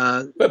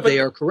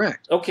are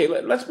correct. Okay,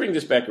 let's bring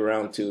this back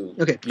around to,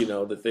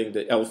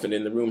 the elephant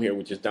in the room here,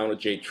 which is Donald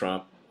J.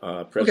 Trump,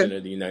 President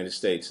of the United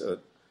States.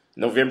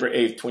 November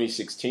 8th,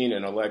 2016,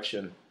 an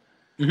election.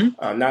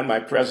 Not my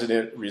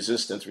president,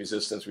 resistance,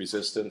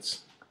 and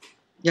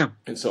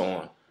so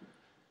on.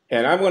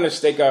 And I'm going to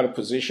stake out a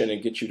position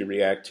and get you to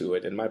react to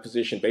it. And my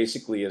position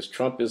basically is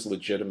Trump is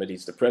legitimate.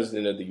 He's the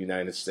president of the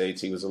United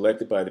States. He was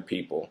elected by the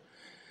people.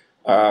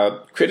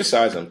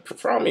 Criticize him,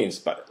 for all means,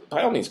 by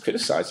all means,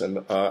 criticize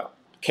him.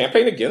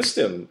 campaign against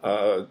him.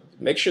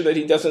 Make sure that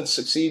he doesn't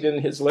succeed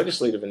in his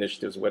legislative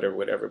initiatives,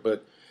 whatever.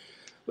 But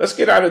let's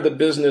get out of the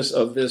business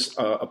of this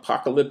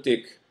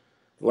apocalyptic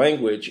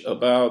language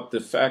about the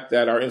fact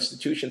that our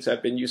institutions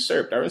have been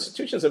usurped. Our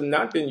institutions have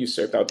not been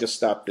usurped. I'll just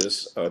stop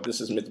this.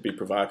 This is meant to be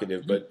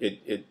provocative, but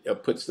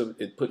it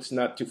puts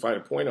not too fine a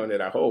point on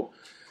it, I hope.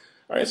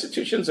 Our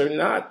institutions are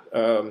not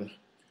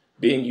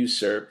being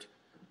usurped.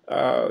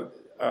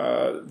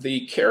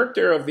 The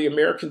character of the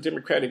American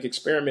democratic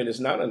experiment is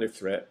not under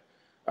threat.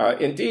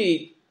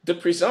 Indeed, the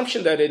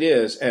presumption that it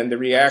is and the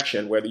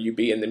reaction, whether you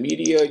be in the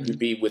media, you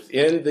be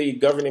within the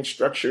governing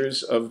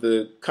structures of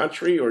the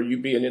country, or you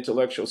be an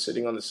intellectual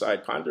sitting on the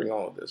side pondering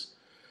all of this,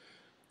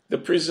 the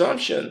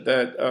presumption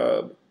that,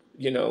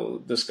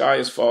 the sky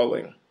is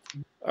falling,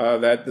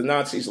 that the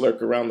Nazis lurk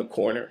around the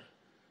corner,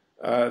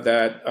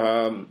 that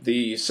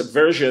the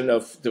subversion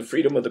of the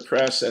freedom of the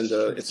press and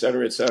et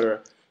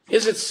cetera,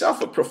 is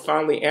itself a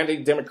profoundly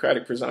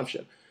anti-democratic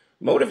presumption,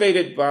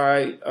 motivated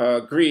by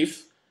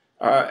grief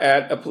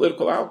at a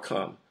political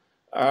outcome,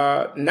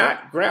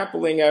 not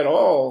grappling at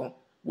all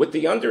with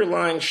the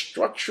underlying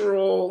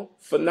structural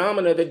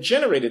phenomena that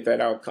generated that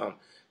outcome.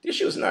 The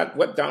issue is not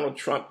what Donald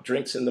Trump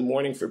drinks in the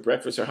morning for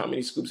breakfast or how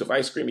many scoops of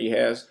ice cream he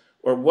has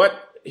or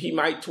what he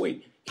might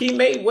tweet. He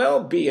may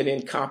well be an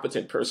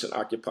incompetent person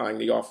occupying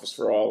the office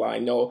for all I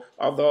know,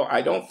 although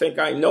I don't think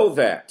I know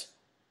that.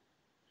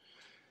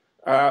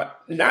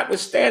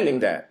 Notwithstanding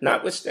that,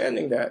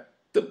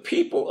 the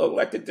people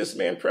elected this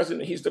man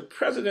president. He's the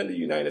president of the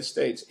United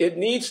States. It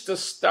needs to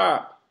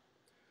stop.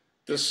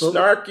 The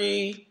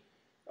snarky,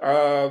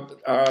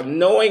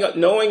 knowing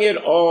it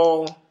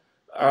all,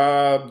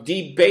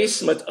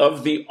 debasement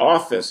of the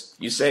office.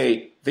 You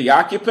say the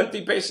occupant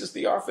debases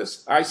the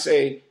office. I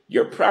say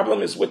your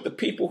problem is with the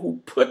people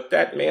who put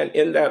that man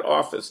in that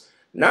office,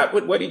 not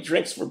with what he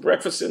drinks for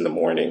breakfast in the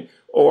morning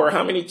or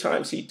how many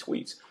times he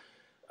tweets.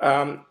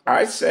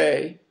 I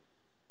say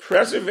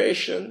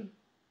preservation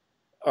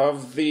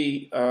of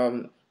the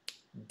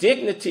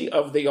dignity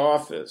of the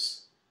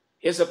office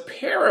is a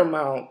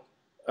paramount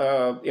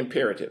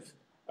imperative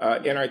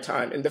in our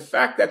time. And the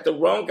fact that the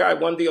wrong guy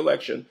won the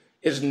election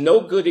is no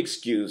good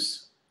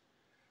excuse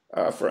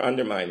for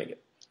undermining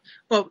it.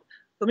 Well,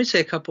 let me say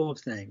a couple of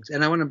things,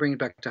 and I want to bring it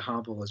back to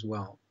Havel as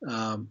well.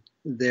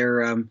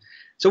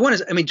 So one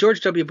is,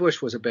 George W.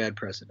 Bush was a bad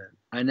president.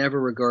 I never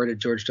regarded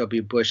George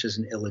W. Bush as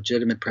an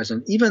illegitimate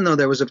president, even though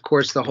there was, of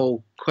course, the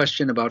whole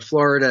question about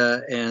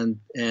Florida and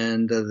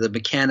the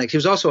mechanics. He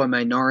was also a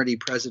minority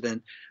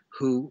president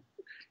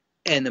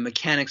and the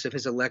mechanics of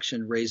his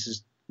election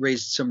raised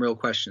some real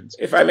questions.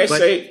 If I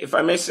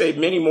may say,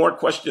 many more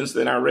questions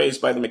than are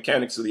raised by the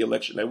mechanics of the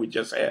election that we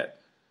just had.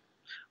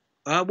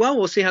 Well,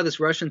 we'll see how this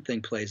Russian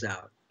thing plays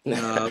out.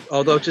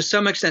 Although to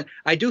some extent,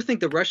 I do think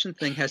the Russian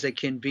thing has a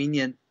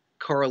convenient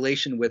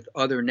correlation with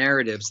other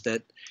narratives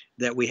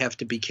that we have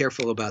to be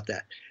careful about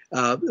that.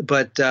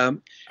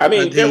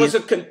 There was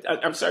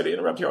I'm sorry to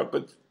interrupt you,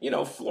 but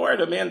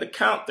Florida, man,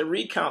 the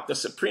recount, the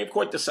Supreme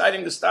Court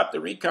deciding to stop the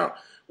recount.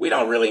 We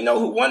don't really know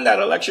who won that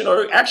election,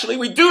 or actually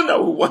we do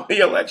know who won the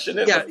election.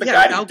 It was the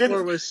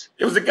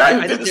guy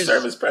who didn't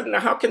serve as president.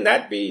 Now, how can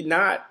that be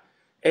not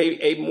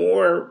a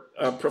more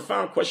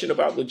profound question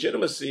about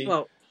legitimacy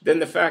than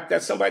the fact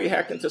that somebody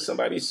hacked into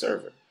somebody's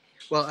server?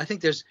 Well, I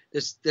think there's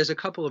a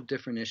couple of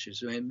different issues.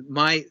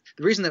 The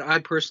reason that I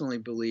personally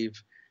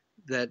believe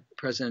that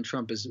President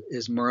Trump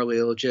is morally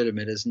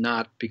illegitimate is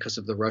not because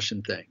of the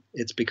Russian thing.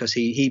 It's because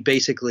he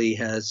basically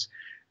has.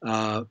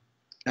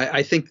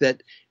 I think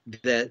that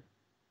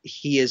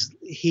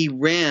he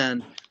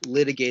ran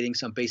litigating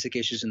some basic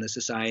issues in the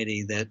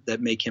society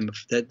that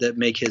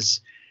make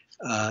his.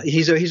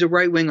 He's a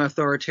right-wing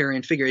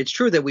authoritarian figure. It's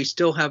true that we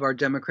still have our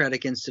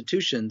democratic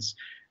institutions,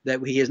 that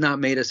he has not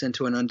made us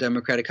into an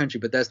undemocratic country,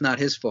 but that's not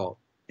his fault.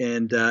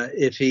 And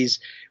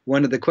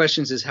one of the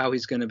questions is how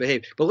he's going to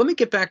behave. But let me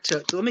get back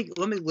to let me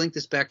link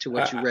this back to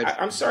what you read.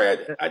 I'm sorry,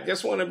 I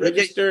just want to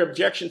register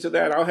objection to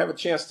that. I'll have a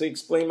chance to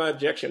explain my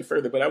objection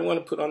further, but I want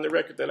to put on the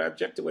record that I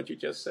object to what you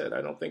just said.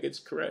 I don't think it's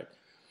correct.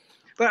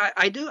 But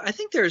I do. I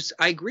think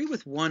I agree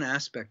with one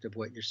aspect of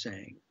what you're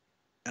saying,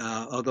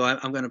 although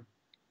I'm going to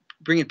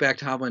bring it back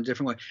to Havel in a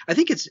different way. I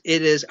think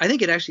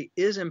it actually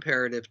is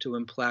imperative to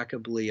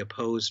implacably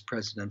oppose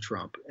President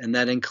Trump, and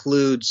that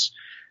includes,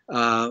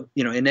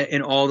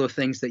 in all the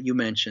things that you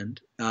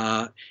mentioned.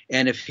 And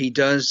if he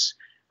does,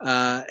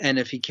 and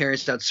if he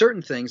carries out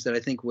certain things that I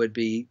think would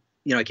be,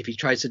 like if he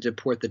tries to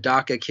deport the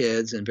DACA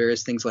kids and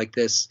various things like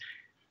this,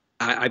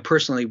 I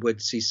personally would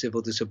see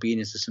civil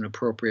disobedience as an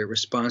appropriate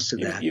response to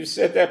that. You've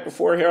said that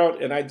before, Harold,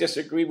 and I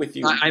disagree with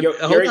you.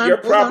 Your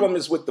problem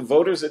is with the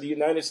voters of the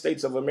United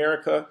States of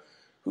America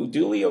who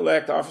duly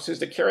elect officers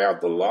to carry out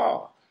the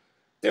law.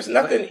 There's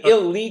nothing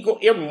illegal,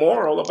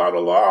 immoral about a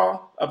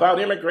law about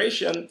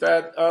immigration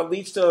that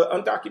leads to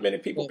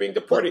undocumented people being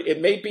deported.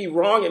 It may be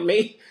wrong. It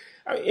may.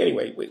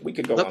 Anyway, we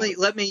could go on.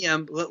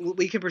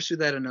 We can pursue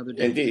that another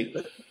day.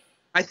 Indeed.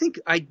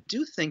 I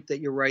do think that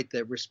you're right,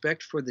 that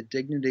respect for the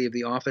dignity of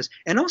the office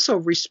and also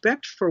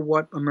respect for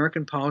what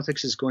American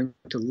politics is going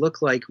to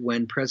look like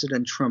when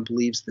President Trump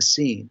leaves the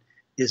scene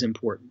is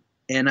important.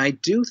 And I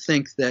do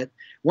think that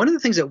one of the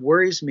things that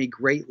worries me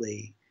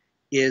greatly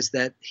is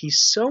that he's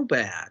so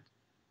bad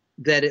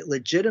that it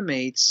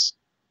legitimates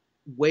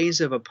ways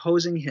of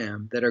opposing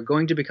him that are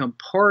going to become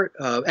part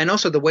of, and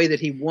also the way that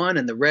he won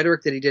and the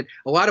rhetoric that he did,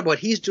 a lot of what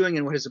he's doing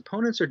and what his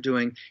opponents are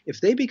doing,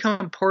 if they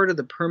become part of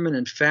the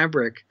permanent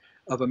fabric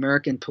of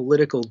American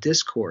political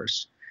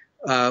discourse,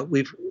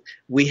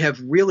 we have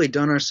really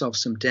done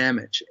ourselves some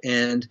damage.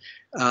 And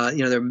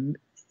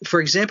for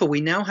example,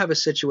 we now have a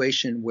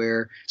situation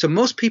where, so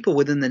most people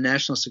within the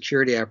national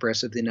security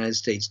apparatus of the United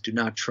States do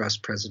not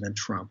trust President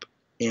Trump.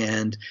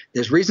 And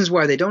there's reasons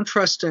why they don't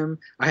trust him.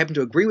 I happen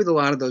to agree with a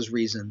lot of those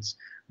reasons.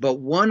 But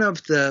one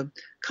of the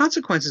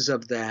consequences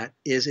of that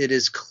is it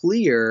is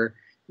clear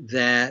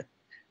that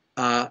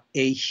that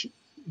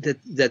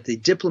the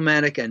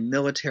diplomatic and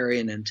military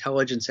and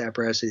intelligence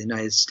apparatus of the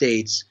United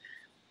States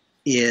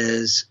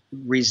is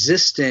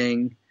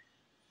resisting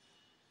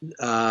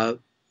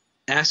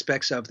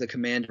aspects of the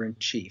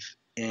commander-in-chief.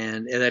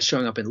 And that's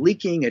showing up in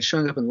leaking. It's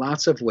showing up in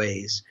lots of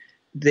ways.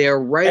 They're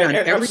right on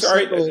every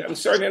single... I'm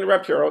sorry to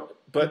interrupt, Harold,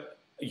 but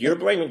you're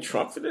blaming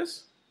Trump for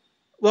this?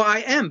 Well, I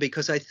am,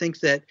 because I think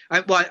that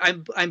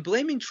I'm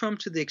blaming Trump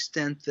to the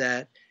extent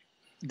that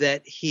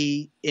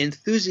he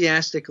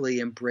enthusiastically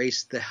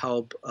embraced the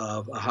help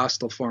of a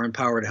hostile foreign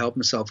power to help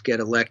himself get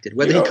elected.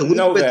 Whether he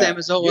colluded with them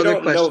is a whole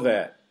other question. You don't know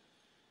that.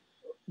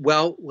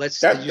 Well,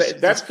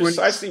 that's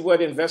precisely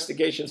what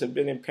investigations have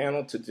been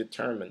impaneled to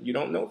determine. You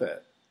don't know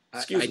that.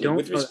 Excuse me,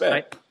 with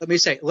respect.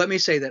 Let me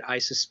say that I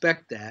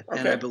suspect that, okay.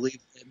 And I believe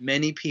that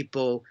many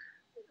people,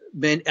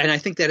 and I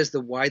think that is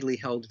the widely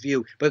held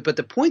view. But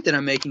the point that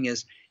I'm making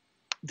is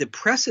the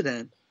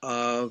precedent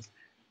of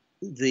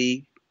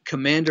the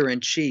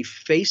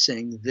commander-in-chief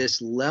facing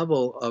this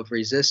level of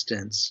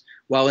resistance,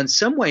 while in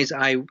some ways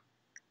I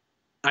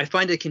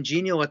find it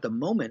congenial at the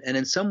moment, and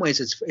in some ways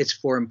it's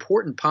for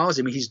important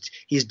policy. I mean,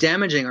 he's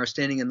damaging our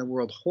standing in the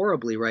world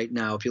horribly right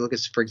now. If you look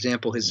at, for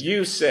example, his...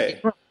 You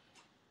say.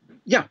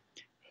 Yeah,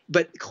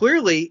 but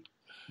clearly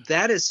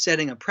that is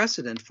setting a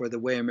precedent for the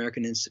way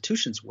American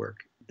institutions work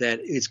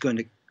that's going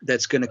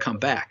to come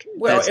back.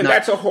 Well,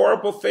 that's a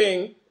horrible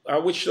thing,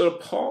 which should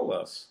appall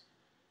us.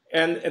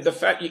 And the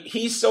fact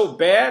he's so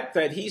bad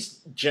that he's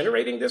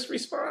generating this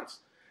response.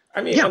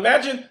 I mean, yeah.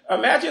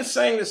 Imagine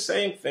saying the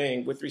same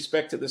thing with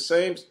respect to the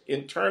same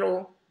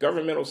internal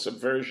governmental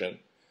subversion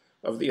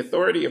of the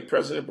authority of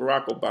President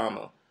Barack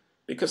Obama,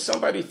 because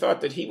somebody thought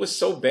that he was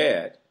so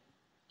bad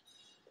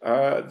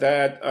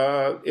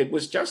that it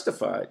was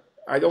justified.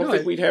 I don't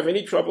think we'd have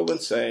any trouble in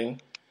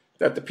saying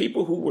that the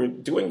people who were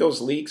doing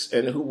those leaks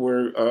and who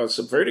were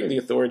subverting the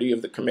authority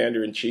of the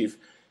commander-in-chief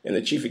and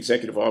the chief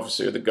executive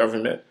officer of the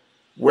government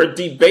were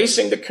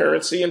debasing the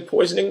currency and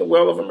poisoning the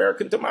well of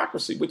American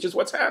democracy, which is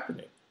what's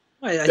happening.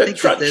 I think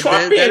Trump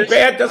being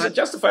bad doesn't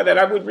justify that.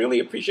 I would really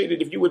appreciate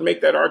it if you would make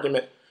that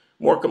argument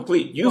more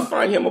complete. You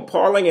find him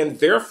appalling, and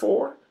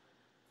therefore...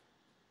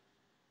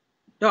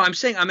 No,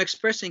 I'm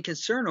expressing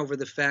concern over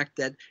the fact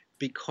that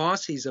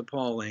because he's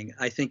appalling,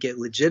 I think it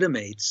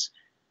legitimates.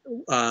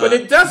 But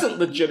it doesn't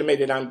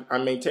legitimate it. I'm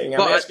maintaining.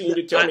 I'm asking you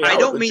to tell me how it legitimates. I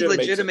don't mean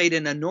legitimate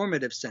in a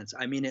normative sense.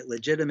 I mean it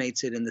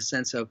legitimates it in the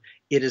sense of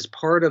it is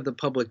part of the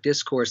public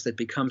discourse that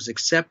becomes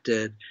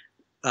accepted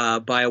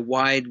by a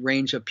wide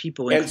range of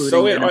people,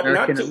 including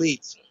American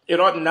elites. It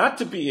ought not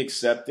to be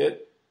accepted.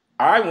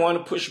 I want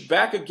to push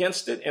back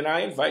against it, and I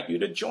invite you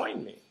to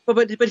join me.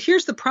 But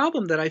here's the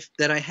problem that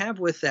I have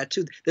with that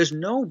too. There's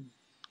no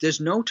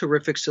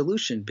terrific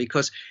solution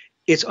because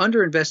it's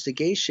under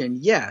investigation,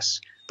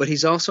 yes, but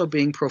he's also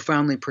being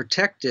profoundly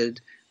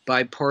protected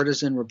by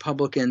partisan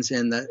Republicans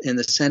in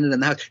the Senate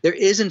and the House. There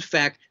is, in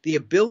fact, the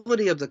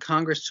ability of the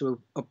Congress to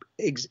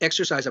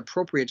exercise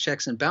appropriate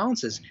checks and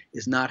balances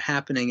is not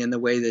happening in the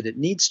way that it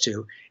needs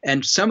to.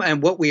 And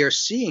what we are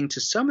seeing to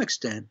some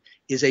extent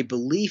is a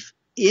belief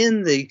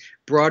in the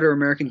broader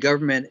American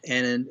government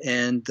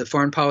and the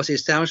foreign policy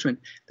establishment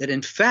that,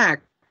 in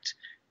fact,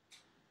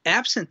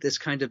 absent this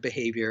kind of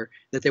behavior,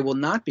 that there will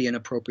not be an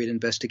appropriate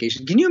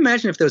investigation. Can you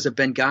imagine if there was a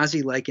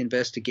Benghazi-like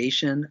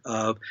investigation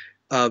of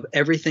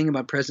everything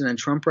about President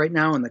Trump right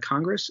now in the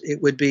Congress?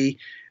 It would be,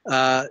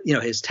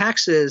 his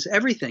taxes,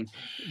 everything.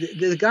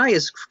 The guy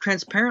is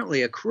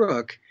transparently a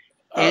crook.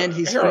 And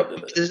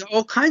there's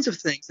all kinds of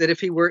things that if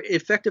he were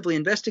effectively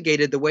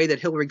investigated the way that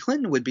Hillary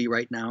Clinton would be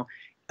right now,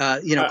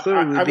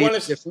 clearly would be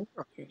different.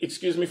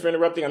 Excuse me for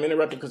interrupting. I'm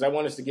interrupting because I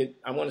want us to get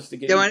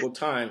equal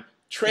time.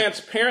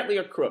 Transparently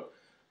a crook.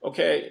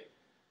 Okay,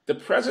 the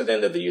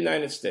president of the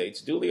United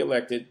States, duly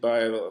elected by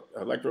the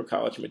Electoral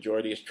College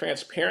majority, is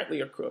transparently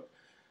a crook.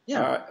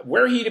 Yeah.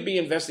 Were he to be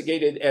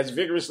investigated as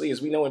vigorously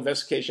as we know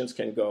investigations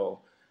can go,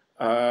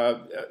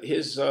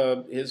 his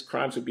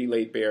crimes would be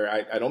laid bare.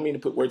 I don't mean to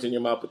put words in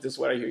your mouth, but this is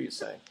what I hear you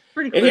saying.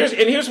 And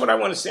here's what I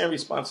want to say in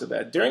response to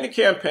that. During the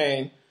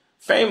campaign,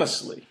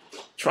 famously,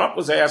 Trump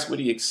was asked would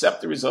he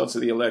accept the results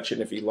of the election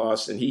if he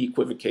lost, and he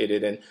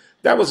equivocated. And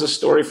That was a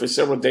story for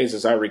several days,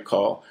 as I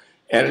recall.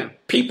 And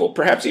people,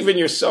 perhaps even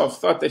yourself,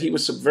 thought that he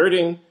was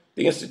subverting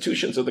the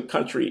institutions of the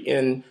country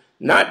in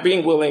not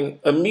being willing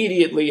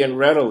immediately and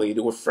readily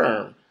to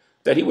affirm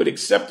that he would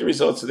accept the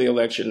results of the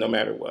election no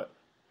matter what.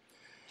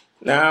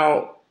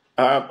 Now,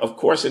 of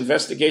course,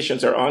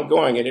 investigations are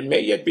ongoing, and it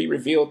may yet be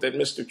revealed that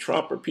Mr.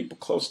 Trump or people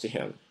close to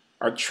him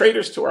are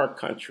traitors to our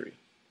country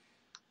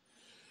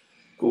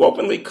who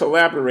openly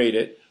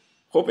collaborated,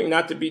 hoping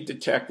not to be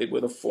detected,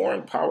 with a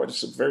foreign power to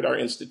subvert our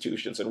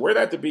institutions. And were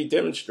that to be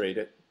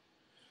demonstrated,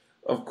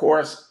 of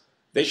course,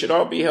 they should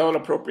all be held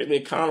appropriately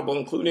accountable,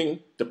 including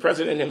the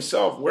president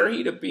himself, were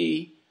he to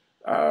be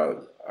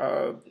found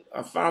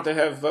to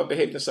have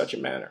behaved in such a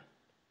manner.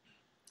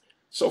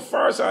 So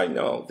far as I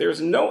know, there's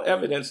no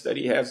evidence that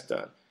he has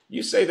done.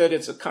 You say that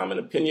it's a common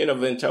opinion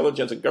of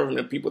intelligence and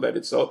government people that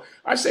it's so.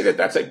 I say that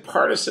that's a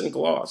partisan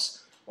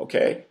gloss,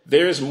 okay?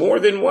 There's more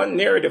than one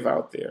narrative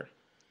out there.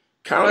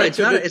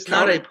 It's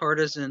not a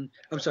partisan.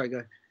 I'm sorry, go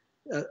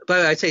ahead.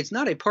 But I'd say it's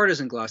not a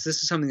partisan gloss.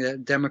 This is something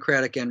that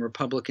Democratic and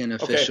Republican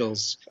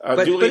officials.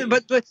 Okay.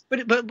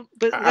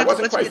 But I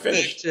wasn't quite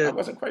finished. I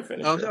wasn't quite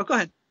finished. Oh, go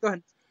ahead. Go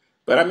ahead.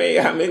 But I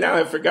may now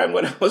have forgotten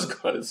what I was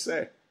going to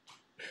say.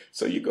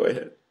 So you go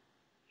ahead.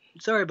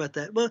 Sorry about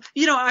that. Well,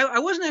 you know, I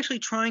wasn't actually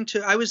trying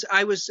to. I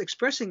was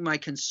expressing my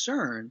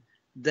concern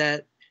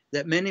that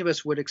many of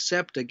us would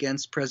accept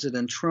against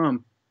President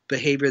Trump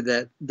behavior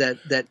that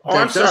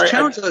does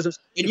challenge those.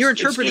 And you're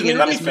interpreting it.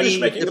 Let me finish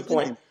making the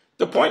point.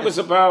 The point was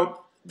about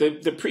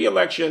the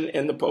pre-election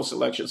and the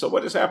post-election. So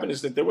what has happened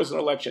is that there was an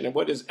election, and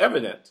what is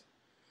evident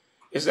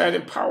is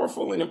that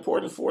powerful and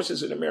important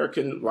forces in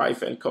American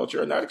life and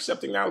culture are not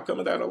accepting the outcome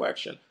of that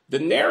election. The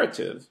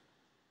narrative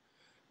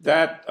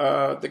that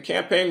the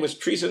campaign was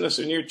treasonous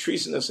or near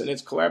treasonous in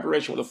its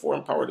collaboration with a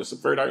foreign power to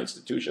subvert our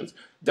institutions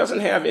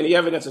doesn't have any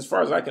evidence, as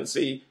far as I can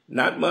see,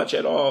 not much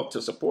at all,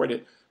 to support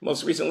it.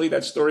 Most recently,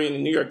 that story in the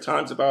New York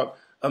Times about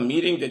a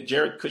meeting that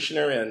Jared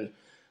Kushner and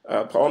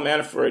Paul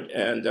Manafort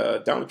and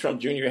Donald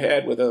Trump Jr.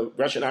 had with a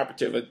Russian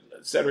operative, et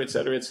cetera, et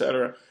cetera, et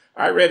cetera.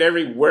 I read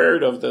every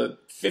word of the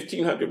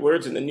 1,500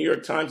 words in the New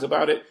York Times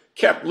about it,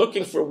 kept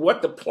looking for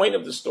what the point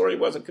of the story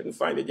was and couldn't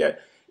find it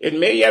yet. It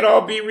may yet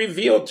all be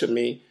revealed to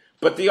me,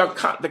 but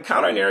the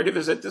counter-narrative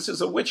is that this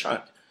is a witch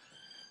hunt.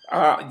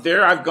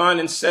 There I've gone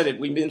and said it.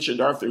 We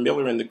mentioned Arthur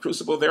Miller in The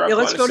Crucible. There I've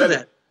gone and said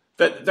it.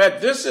 That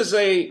this is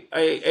a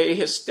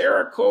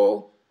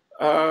hysterical,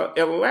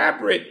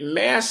 elaborate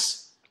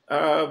mass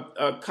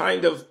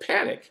kind of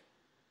panic.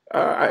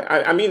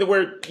 I mean the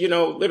word,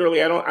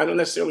 literally, I don't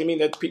necessarily mean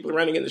that people are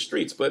running in the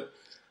streets, but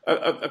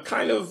a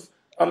kind of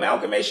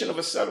amalgamation of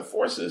a set of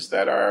forces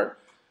that are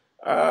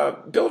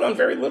built on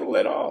very little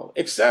at all,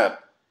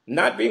 except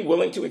not being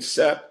willing to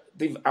accept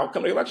the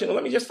outcome of the election. And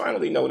let me just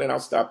finally note, and I'll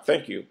stop.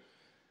 Thank you.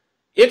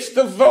 It's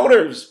the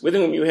voters with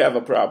whom you have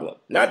a problem,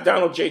 not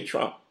Donald J.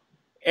 Trump.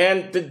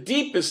 And the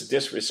deepest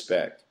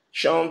disrespect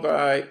shown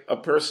by a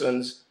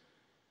person's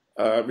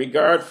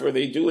regard for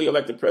the duly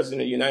elected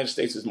president of the United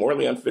States is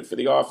morally unfit for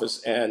the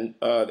office, and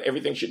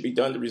everything should be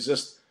done to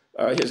resist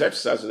his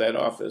exercise of that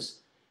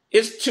office,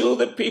 is to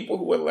the people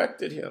who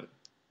elected him.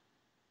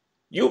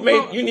 You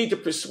need to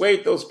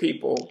persuade those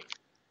people,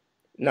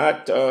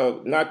 not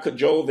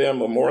cajole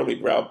them or morally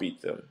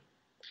browbeat them.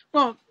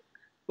 Well,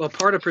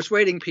 part of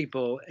persuading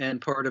people and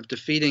part of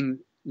defeating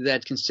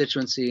that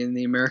constituency in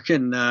the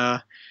American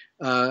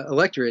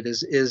electorate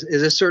is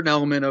a certain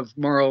element of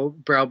moral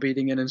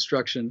browbeating and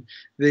instruction.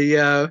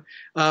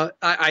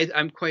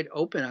 I'm quite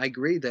open. I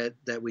agree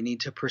that we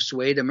need to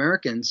persuade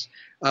Americans,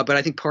 but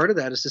I think part of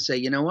that is to say,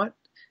 you know what,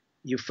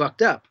 you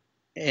fucked up,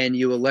 and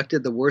you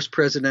elected the worst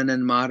president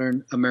in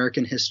modern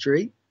American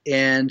history,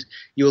 and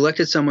you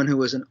elected someone who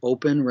was an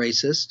open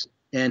racist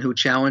and who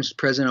challenged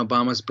President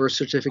Obama's birth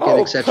certificate,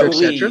 et cetera, et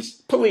cetera.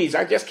 Please,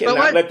 I just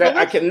cannot let that.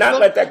 I cannot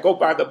let that go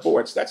by the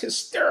boards. That's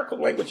hysterical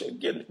language.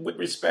 Again, with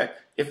respect,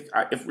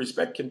 if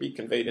respect can be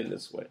conveyed in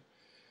this way,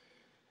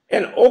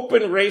 an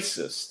open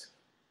racist.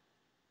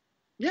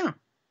 Yeah,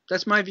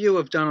 that's my view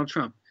of Donald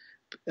Trump.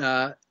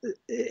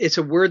 It's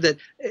a word that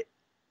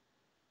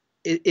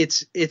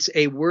it's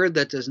a word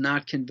that does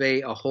not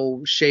convey a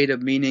whole shade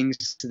of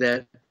meanings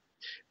that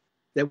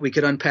we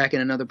could unpack in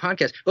another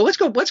podcast. But let's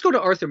go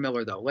to Arthur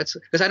Miller, though.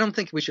 Because I don't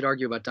think we should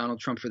argue about Donald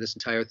Trump for this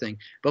entire thing.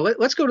 But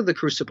let's go to The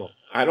Crucible.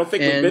 I don't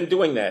think we've been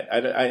doing that.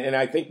 And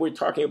I think we're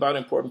talking about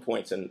important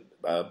points.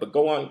 But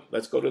go on.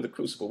 Let's go to The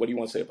Crucible. What do you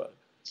want to say about it?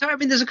 So, I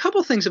mean, there's a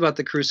couple things about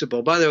The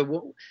Crucible. By the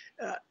way,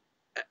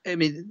 I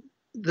mean,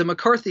 the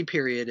McCarthy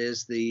period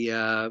is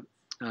the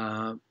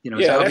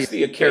it's that's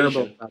the occasion.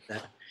 Terrible about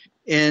that.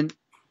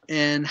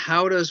 And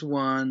how does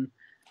one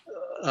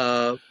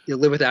live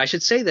with that? I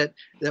should say that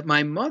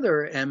my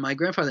mother and my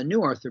grandfather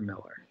knew Arthur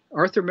Miller.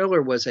 Arthur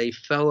Miller was a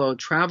fellow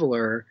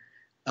traveler.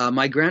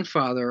 My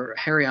grandfather,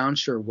 Harry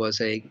Onsher, was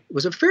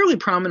a fairly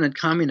prominent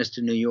communist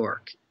in New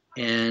York,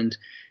 and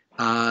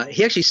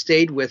he actually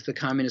stayed with the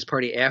Communist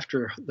Party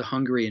after the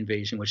Hungary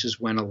invasion, which is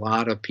when a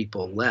lot of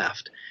people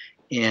left.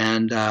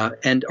 And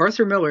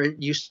Arthur Miller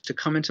used to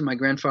come into my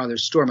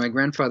grandfather's store. My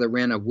grandfather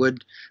ran a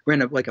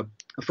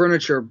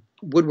furniture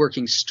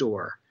woodworking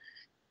store.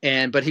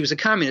 But he was a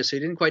communist, so he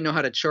didn't quite know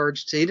how to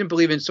charge. So he didn't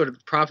believe in sort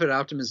of profit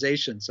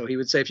optimization. So he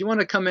would say, if you want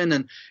to come in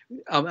and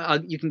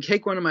you can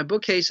take one of my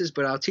bookcases,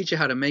 but I'll teach you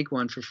how to make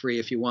one for free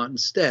if you want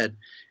instead.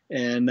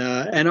 And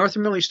Arthur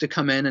Miller used to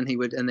come in, and he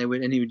would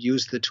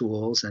use the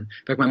tools. And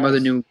in fact, my mother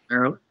knew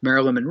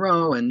Marilyn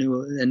Monroe and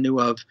knew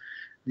of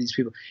these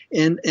people.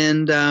 And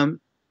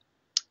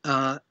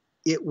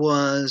it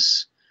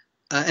was.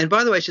 And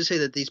by the way, I should say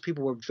that these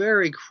people were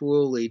very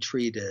cruelly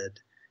treated.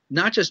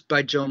 Not just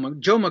by Joe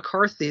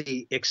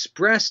McCarthy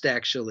expressed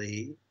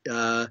actually,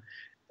 the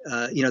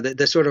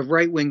sort of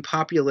right-wing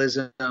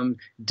populism,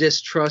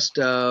 distrust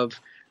of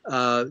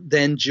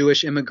then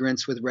Jewish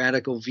immigrants with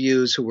radical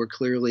views who were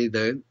clearly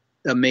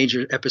a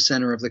major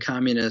epicenter of the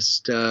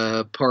Communist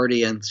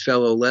Party and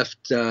fellow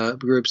left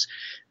groups.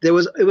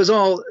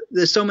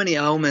 There's so many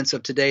elements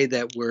of today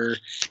that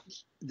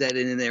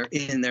in their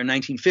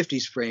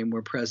 1950s frame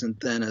were present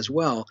then as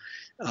well.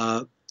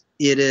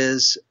 It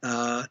is.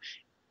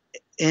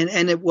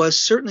 And it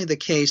was certainly the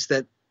case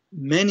that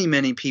many,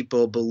 many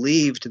people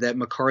believed that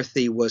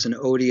McCarthy was an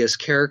odious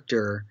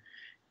character,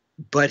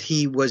 but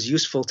he was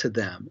useful to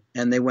them,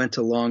 and they went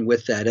along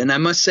with that. And I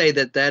must say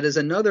that is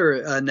another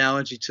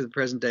analogy to the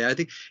present day. I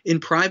think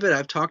in private,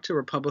 I've talked to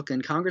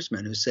Republican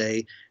congressmen who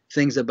say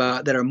things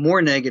that are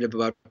more negative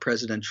about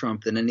President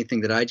Trump than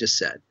anything that I just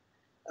said.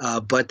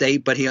 But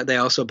they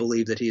also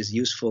believe that he is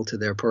useful to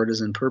their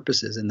partisan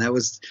purposes, and that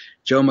was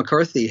Joe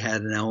McCarthy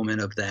had an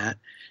element of that.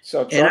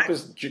 So Trump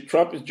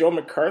is Joe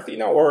McCarthy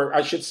now, or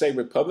I should say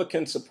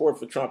Republican support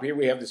for Trump. Here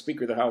we have the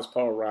Speaker of the House,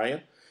 Paul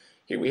Ryan.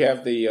 Here we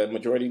have the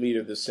Majority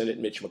Leader of the Senate,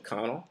 Mitch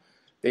McConnell.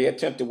 They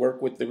attempt to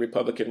work with the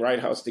Republican White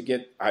House to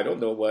get, I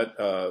don't know what,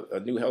 a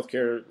new health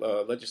care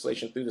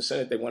legislation through the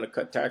Senate. They want to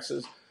cut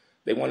taxes.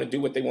 They want to do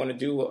what they want to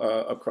do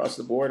across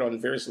the board on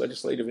various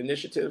legislative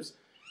initiatives.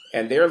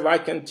 And they're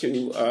likened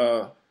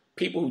to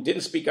people who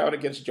didn't speak out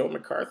against Joe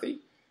McCarthy.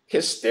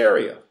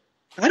 Hysteria.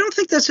 I don't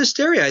think that's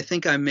hysteria. I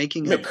think I'm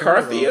making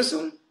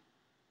McCarthyism?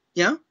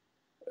 Yeah.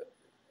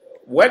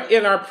 What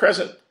in our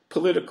present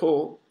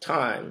political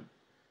time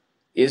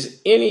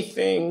is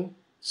anything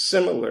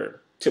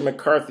similar to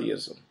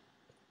McCarthyism?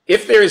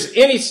 If there is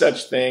any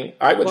such thing,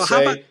 I would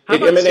say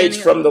it emanates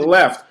from the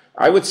left.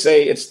 I would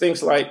say it's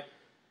things like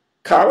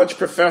college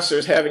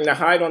professors having to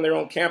hide on their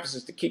own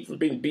campuses to keep from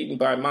being beaten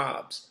by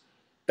mobs.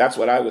 That's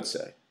what I would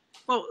say.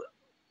 Well,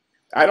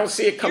 I don't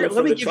see it coming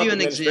from the Trump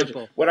administration.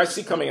 Example. What I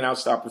see coming, and I'll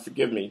stop and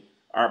forgive me,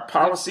 are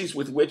policies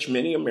with which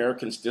many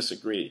Americans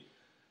disagree.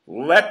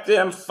 Let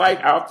them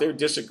fight out their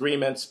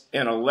disagreements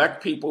and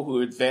elect people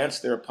who advance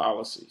their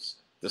policies.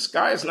 The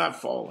sky is not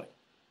falling.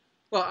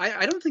 Well,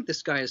 I don't think the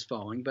sky is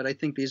falling, but I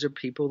think these are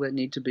people that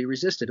need to be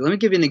resisted. Let me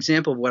give you an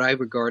example of what I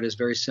regard as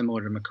very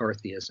similar to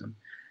McCarthyism.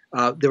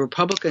 The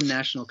Republican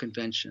National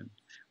Convention,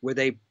 where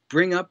they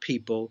bring up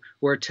people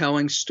who are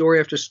telling story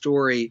after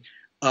story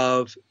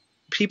of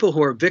people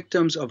who are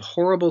victims of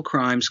horrible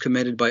crimes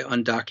committed by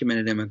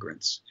undocumented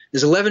immigrants.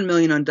 There's 11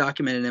 million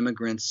undocumented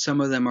immigrants.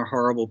 Some of them are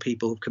horrible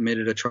people who've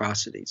committed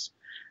atrocities.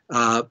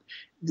 The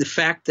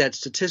fact that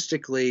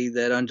statistically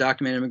that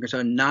undocumented immigrants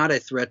are not a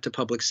threat to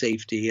public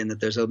safety, and that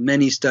there's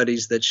many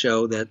studies that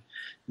show that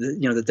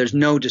that there's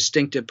no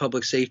distinctive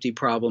public safety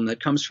problem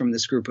that comes from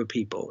this group of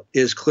people,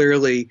 is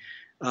clearly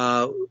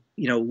is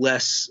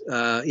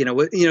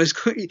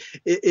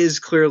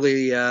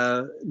clearly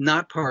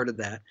not part of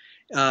that.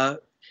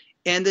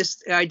 And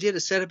this idea to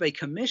set up a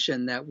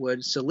commission that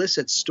would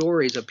solicit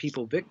stories of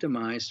people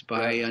victimized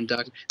by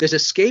undocumented. There's a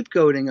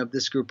scapegoating of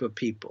this group of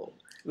people.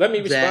 Let me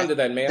respond to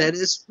that, man. That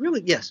is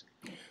really, yes.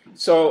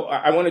 So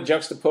I want to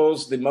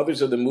juxtapose the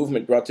mothers of the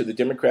movement brought to the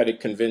Democratic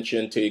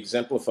Convention to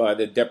exemplify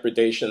the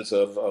depredations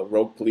of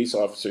rogue police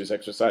officers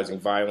exercising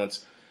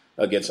violence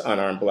against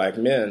unarmed black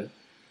men.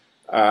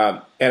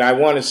 And I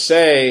want to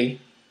say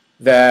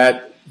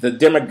that the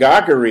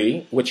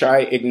demagoguery, which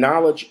I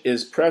acknowledge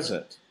is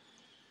present,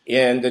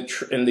 in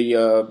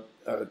the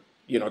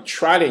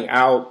trotting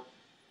out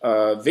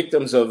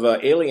victims of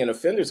alien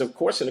offenders. Of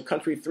course, in a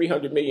country of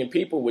 300 million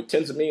people with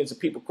tens of millions of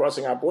people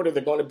crossing our border,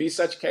 there are going to be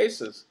such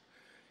cases.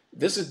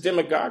 This is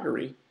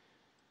demagoguery.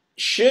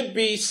 Should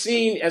be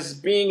seen as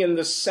being in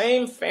the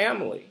same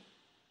family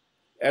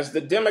as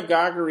the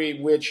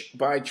demagoguery which,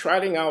 by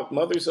trotting out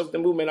mothers of the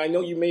movement, I know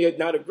you may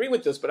not agree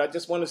with this, but I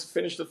just want to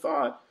finish the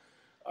thought,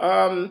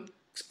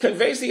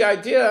 conveys the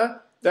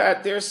idea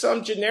that there's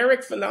some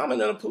generic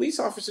phenomenon of police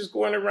officers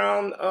going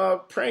around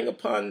preying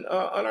upon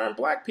unarmed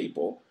black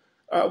people,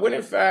 when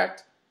in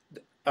fact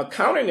a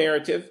counter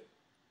narrative,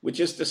 which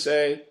is to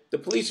say the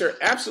police are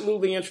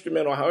absolutely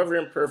instrumental, however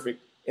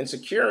imperfect, in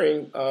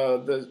securing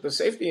the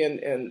safety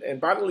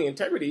and bodily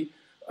integrity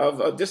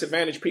of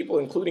disadvantaged people,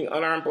 including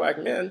unarmed black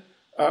men,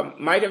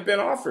 might have been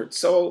offered.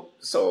 So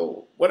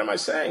what am I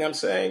saying? I'm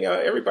saying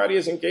everybody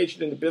is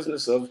engaged in the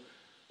business of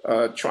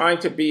trying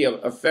to be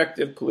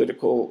effective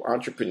political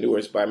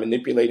entrepreneurs by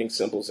manipulating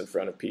symbols in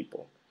front of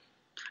people.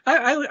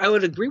 I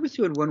would agree with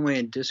you in one way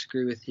and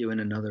disagree with you in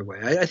another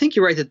way. I think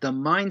you're right that the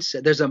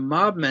mindset, there's a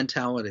mob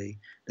mentality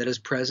that is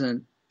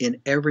present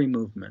in every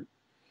movement.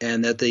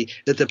 and that the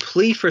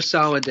plea for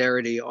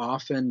solidarity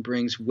often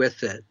brings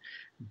with it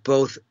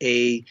both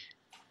a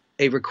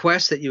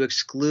request that you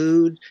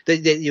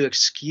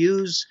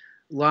excuse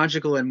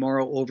logical and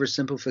moral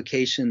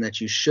oversimplification that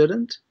you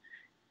shouldn't,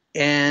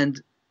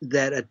 and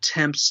that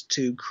attempts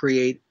to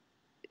create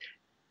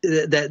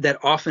that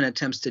often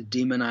attempts to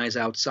demonize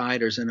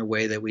outsiders in a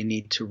way that we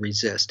need to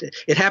resist.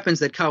 It happens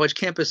that college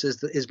campus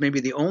is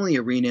maybe the only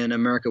arena in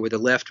America where the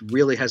left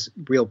really has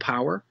real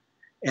power.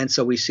 And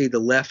so we see the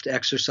left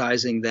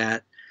exercising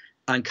that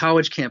on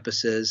college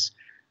campuses.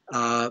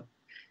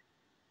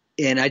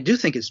 And I do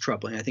think it's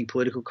troubling. I think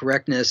political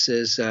correctness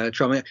is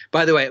troubling.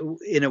 By the way,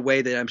 in a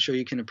way that I'm sure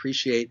you can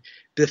appreciate,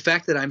 the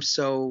fact that I'm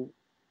so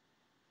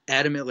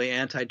adamantly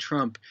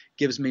anti-Trump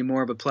gives me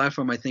more of a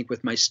platform, I think,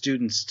 with my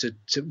students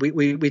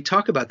we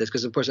talk about this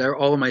because, of course,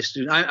 all of my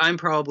students, I'm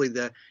probably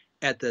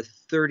at the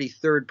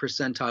 33rd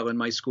percentile in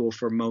my school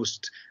for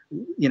most,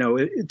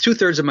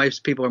 2/3 of my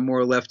people are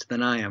more left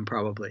than I am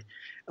probably.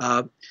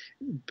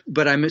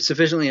 But I'm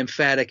sufficiently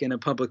emphatic in a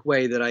public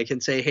way that I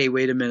can say, hey,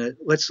 wait a minute,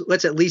 let's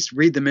at least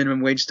read the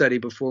minimum wage study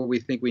before we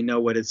think we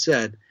know what it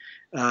said.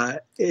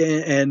 Let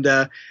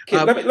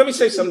me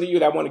say something to you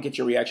that I want to get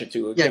your reaction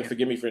to. Again,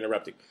 forgive me for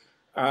interrupting.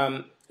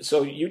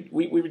 So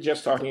we were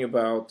just talking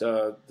about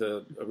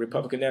the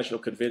Republican National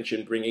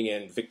Convention bringing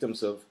in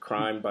victims of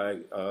crime by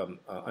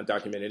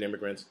undocumented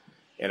immigrants.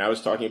 And I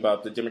was talking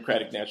about the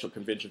Democratic National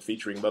Convention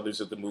featuring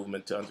mothers of the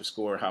movement to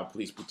underscore how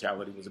police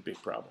brutality was a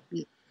big problem.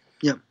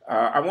 Yeah.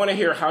 I want to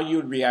hear how you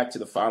would react to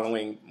the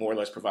following more or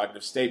less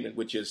provocative statement,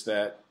 which is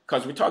that,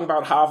 because we're talking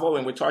about Havel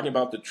and we're talking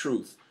about the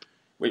truth.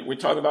 We're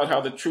talking about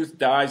how the truth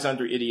dies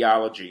under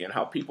ideology and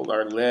how people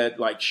are led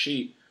like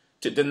sheep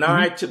to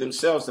deny to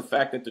themselves the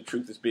fact that the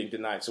truth is being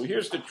denied. So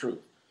here's the truth.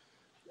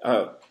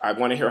 I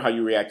want to hear how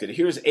you react to it.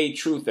 Here's a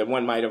truth that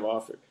one might have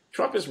offered.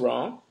 Trump is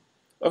wrong.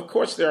 Of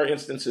course, there are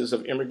instances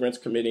of immigrants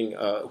committing,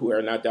 who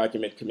are not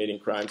documented, committing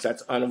crimes.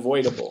 That's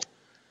unavoidable.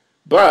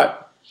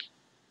 But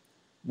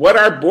what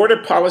our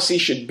border policy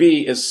should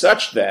be is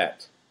such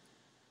that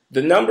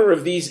the number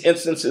of these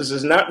instances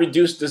is not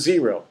reduced to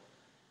zero.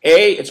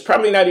 A, it's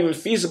probably not even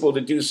feasible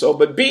to do so,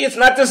 but B, it's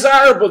not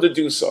desirable to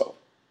do so.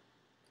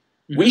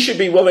 We should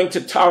be willing to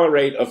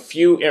tolerate a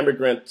few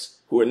immigrants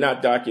who are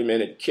not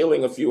documented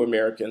killing a few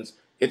Americans.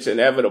 It's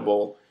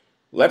inevitable.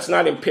 Let's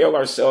not impale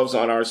ourselves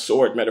on our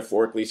sword,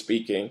 metaphorically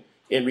speaking,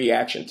 in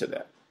reaction to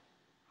that.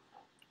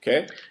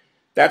 Okay?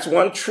 That's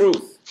one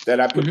truth that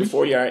I put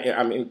before you.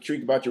 I'm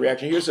intrigued about your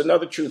reaction. Here's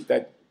another truth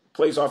that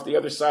plays off the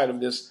other side of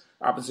this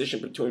opposition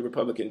between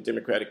Republican and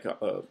Democratic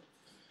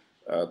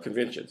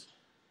conventions.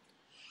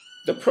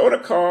 The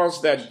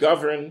protocols that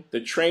govern the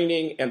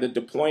training and the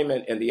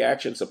deployment and the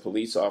actions of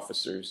police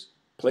officers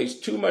place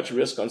too much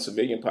risk on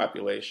civilian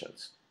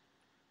populations.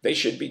 They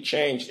should be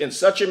changed in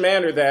such a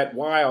manner that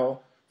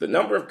while the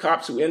number of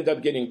cops who end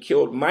up getting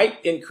killed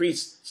might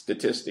increase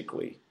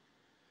statistically,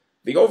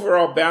 the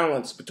overall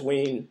balance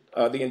between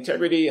the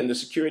integrity and the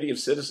security of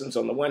citizens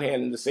on the one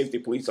hand and the safety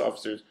of police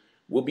officers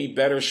will be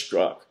better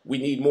struck. We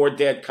need more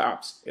dead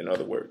cops, in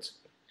other words.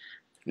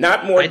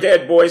 Not more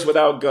dead boys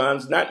without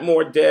guns, not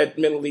more dead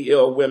mentally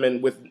ill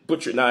women with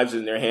butcher knives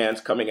in their hands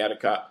coming at a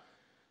cop,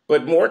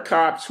 but more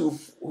cops who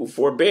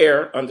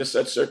forbear under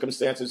such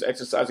circumstances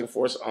exercising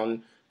force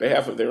on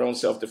behalf of their own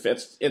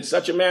self-defense in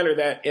such a manner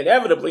that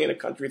inevitably in a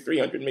country of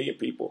 300 million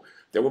people,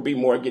 there will be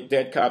more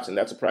dead cops, and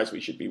that's a price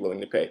we should be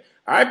willing to pay.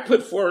 I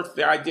put forth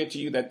the idea to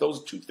you that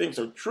those two things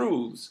are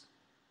truths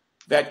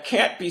that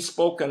can't be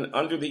spoken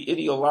under the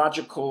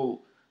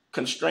ideological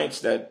constraints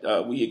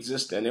that we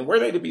exist in. And were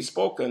they to be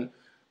spoken,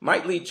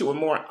 might lead to a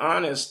more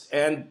honest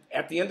and,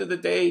 at the end of the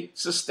day,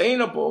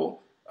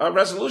 sustainable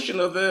resolution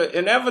of the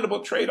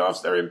inevitable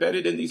trade-offs that are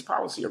embedded in these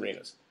policy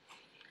arenas.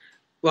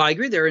 Well, I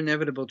agree there are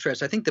inevitable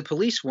trade-offs. I think the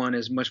police one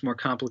is much more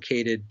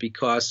complicated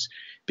because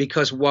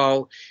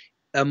while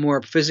a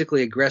more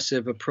physically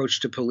aggressive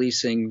approach to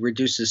policing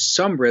reduces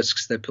some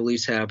risks that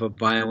police have of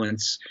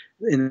violence,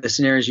 in the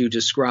scenarios you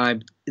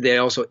described, they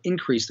also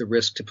increase the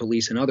risk to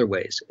police in other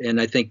ways. And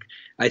I think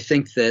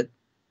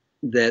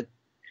that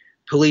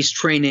police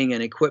training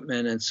and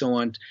equipment and so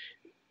on,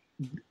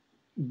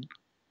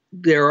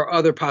 there are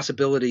other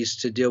possibilities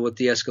to deal with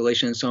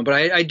de-escalation and so on. But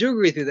I do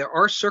agree with you. There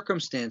are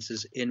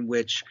circumstances in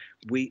which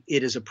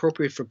it is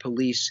appropriate for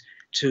police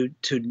to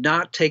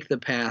not take the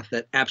path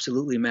that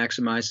absolutely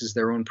maximizes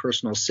their own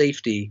personal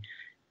safety,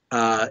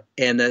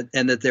 and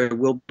that there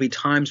will be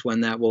times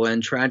when that will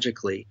end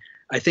tragically.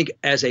 I think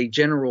as a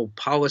general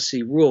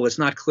policy rule, it's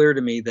not clear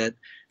to me that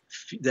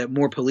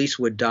more police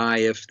would die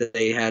if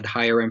they had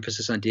higher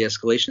emphasis on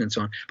de-escalation and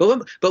so on.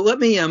 But let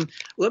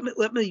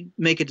me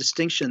make a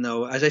distinction,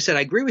 though. As I said,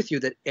 I agree with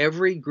you that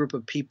every group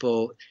of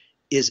people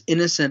is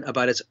innocent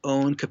about its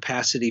own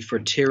capacity for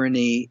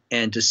tyranny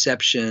and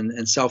deception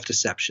and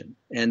self-deception.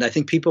 And I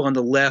think people on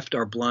the left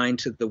are blind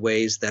to the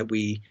ways that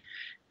we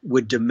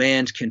would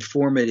demand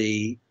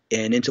conformity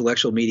and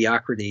intellectual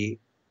mediocrity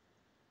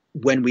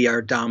when we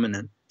are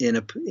dominant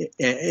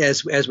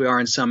as we are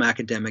in some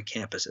academic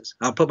campuses.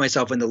 I'll put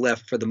myself in the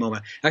left for the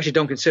moment. I actually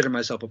don't consider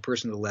myself a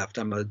person of the left.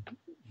 I'm a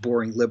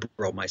boring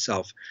liberal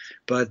myself.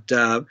 But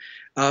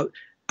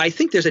I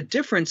think there's a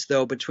difference,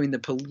 though, between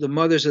the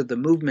mothers of the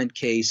movement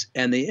case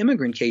and the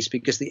immigrant case,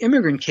 because the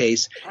immigrant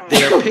case,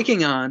 they are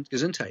picking on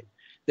Gesundheit.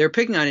 They're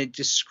picking on a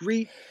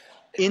discrete,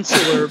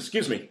 insular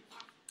excuse me.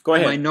 Go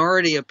ahead.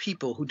 minority of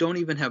people who don't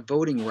even have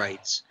voting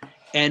rights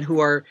and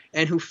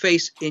who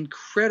face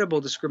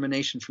incredible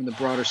discrimination from the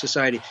broader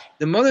society.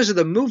 The mothers of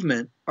the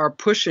movement are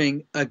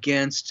pushing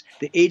against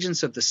the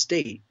agents of the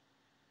state,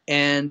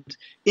 and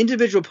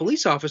individual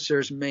police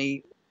officers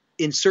may,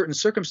 in certain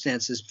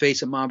circumstances,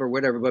 face a mob or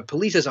whatever, but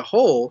police as a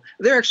whole,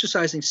 they're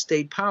exercising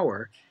state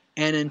power.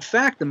 And in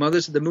fact, the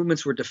mothers of the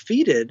movements were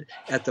defeated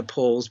at the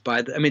polls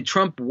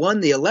Trump won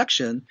the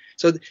election.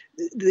 So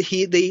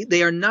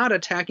they are not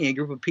attacking a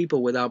group of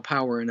people without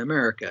power in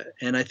America.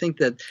 And I think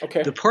that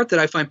the part that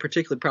I find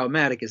particularly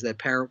problematic is that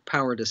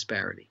power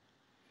disparity.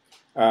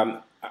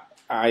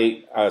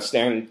 I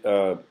stand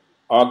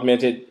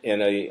augmented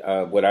in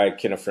a what I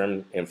can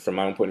affirm, and from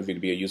my own point of view,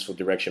 to be a useful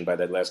direction by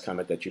that last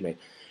comment that you made.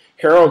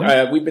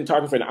 Harold, we've been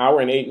talking for an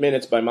hour and 8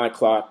 minutes by my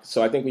clock,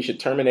 so I think we should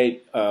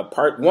terminate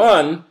part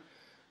 1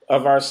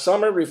 of our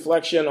summer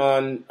reflection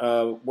on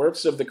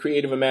works of the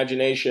creative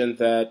imagination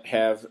that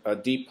have a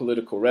deep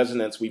political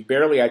resonance. We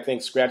barely, I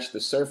think, scratched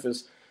the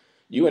surface.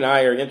 You and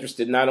I are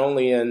interested not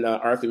only in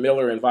Arthur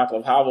Miller and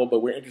Václav Havel, but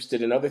we're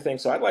interested in other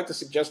things. So I'd like to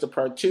suggest a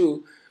part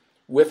 2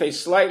 with a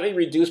slightly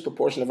reduced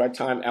proportion of our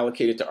time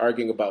allocated to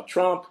arguing about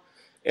Trump,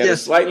 and a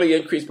slightly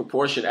increased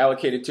proportion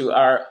allocated to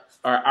our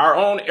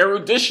own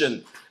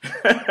erudition.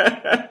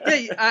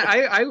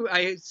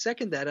 I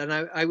second that, and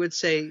I would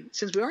say,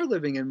 since we are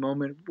living in a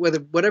moment,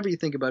 whatever you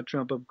think about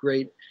Trump, of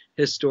great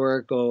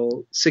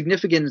historical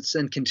significance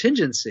and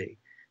contingency,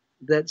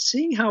 that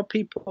seeing how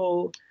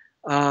people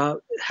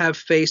have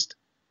faced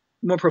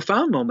more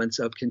profound moments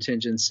of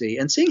contingency,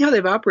 and seeing how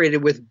they've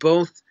operated with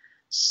both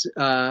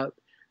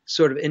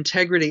sort of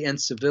integrity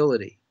and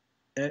civility.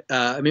 One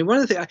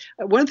of the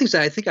things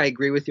that I think I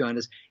agree with you on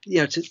is,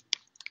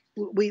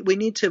 we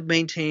need to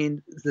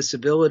maintain the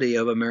civility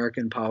of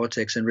American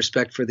politics and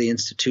respect for the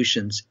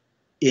institutions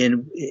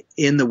in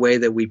the way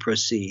that we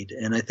proceed.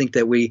 And I think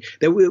that we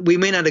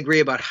may not agree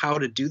about how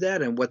to do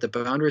that and what the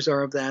boundaries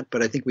are of that,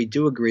 but I think we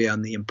do agree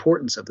on the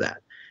importance of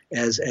that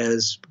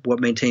as what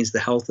maintains the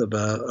health of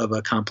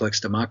a complex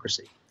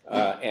democracy.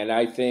 And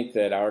I think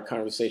that our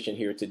conversation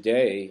here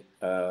today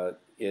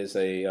is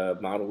a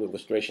model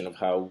illustration of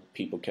how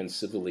people can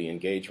civilly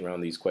engage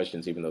around these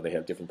questions, even though they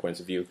have different points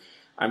of view.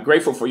 I'm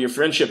grateful for your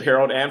friendship,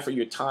 Harold, and for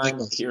your time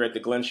here at the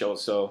Glenn Show.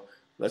 So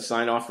let's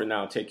sign off for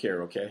now. Take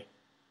care, okay?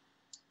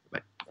 Bye.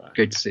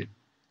 Great to see you.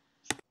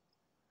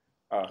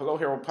 Hello,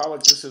 Harold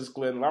Pollack. This is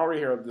Glenn Loury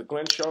here at the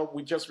Glenn Show.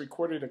 We just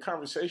recorded a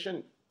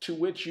conversation to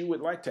which you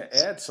would like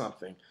to add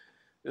something.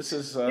 This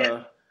is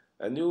a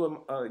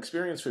new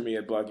experience for me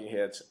at Blogging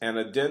Heads, an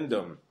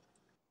addendum.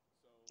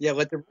 Yeah,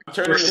 I'm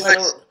turning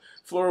the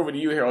floor over to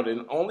you, Harold,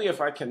 and only if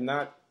I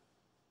cannot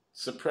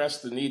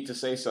suppress the need to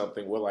say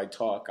something will I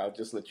talk. I'll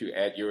just let you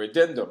add your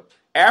addendum,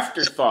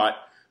 afterthought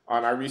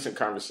on our recent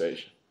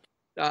conversation.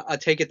 I'll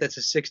take it that's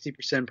a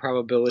 60%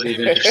 probability of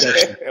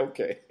intercession.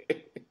 Okay.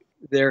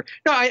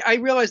 I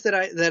realized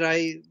that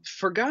I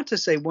forgot to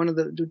say one of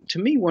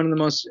the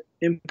most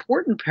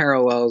important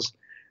parallels,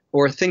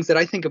 or things that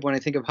I think of when I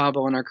think of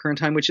Havel in our current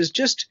time, which is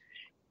just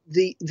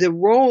the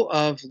role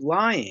of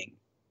lying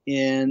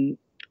in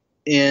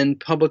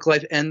public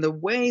life, and the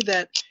way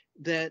that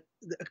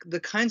the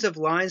kinds of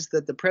lies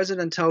that the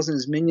president tells and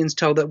his minions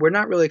tell that we're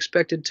not really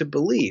expected to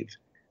believe,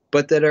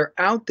 but that are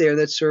out there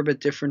that serve a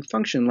different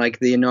function, like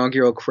the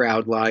inaugural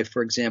crowd lie,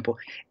 for example.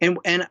 And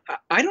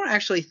I don't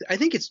actually –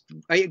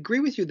 I agree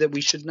with you that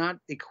we should not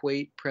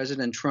equate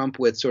President Trump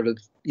with sort of,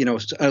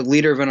 a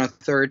leader of an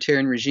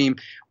authoritarian regime.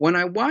 When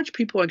I watch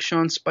people like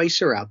Sean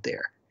Spicer out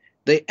there,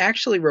 they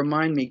actually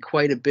remind me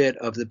quite a bit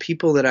of the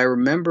people that I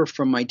remember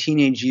from my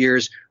teenage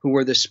years who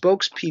were the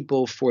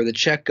spokespeople for the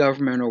Czech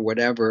government or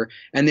whatever,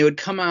 and they would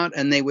come out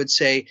and they would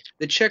say,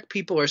 the Czech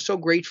people are so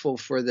grateful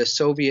for the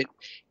Soviet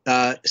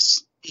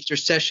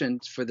intercession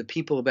for the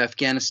people of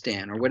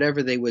Afghanistan, or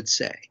whatever they would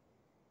say.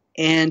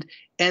 And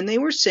they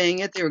were saying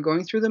it, they were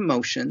going through the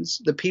motions,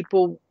 the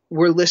people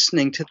were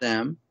listening to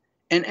them,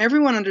 and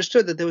everyone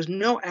understood that there was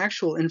no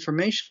actual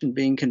information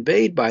being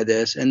conveyed by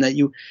this, and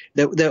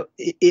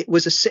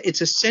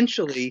it's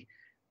essentially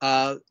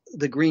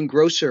the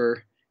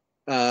greengrocer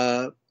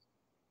act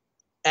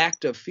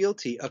of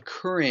fealty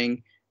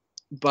occurring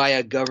by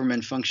a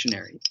government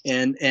functionary,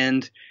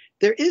 and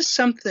there is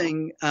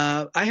something.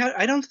 I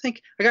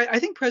think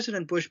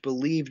President Bush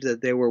believed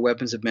that there were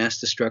weapons of mass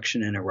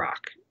destruction in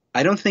Iraq.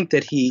 I don't think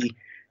that he,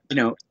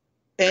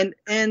 and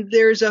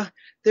there's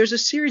a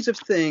series of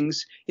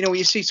things,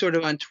 you see sort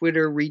of on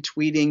Twitter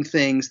retweeting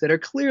things that are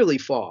clearly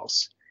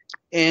false,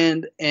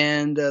 and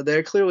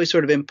they're clearly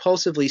sort of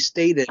impulsively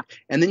stated,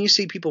 and then you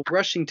see people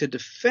rushing to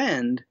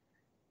defend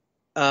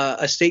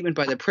a statement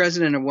by the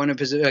president or one of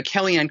his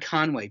Kellyanne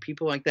Conway,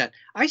 people like that.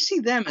 I see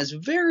them as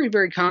very,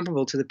 very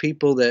comparable to the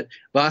people that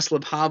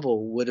Václav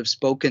Havel would have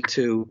spoken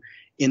to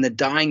in the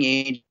dying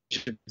age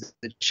of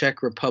the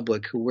Czech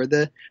Republic, who were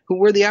the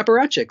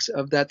apparatchiks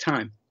of that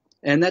time.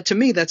 And that to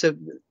me that's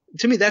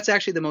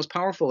actually the most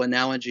powerful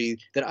analogy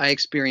that I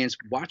experienced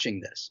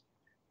watching this.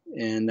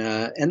 And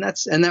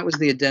that was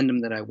the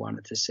addendum that I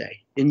wanted to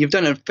say. And you've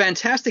done a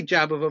fantastic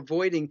job of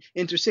avoiding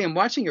interceding. I'm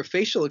watching your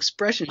facial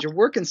expressions. You're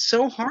working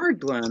so hard,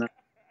 Glenn.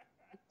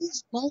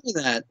 Please know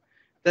that.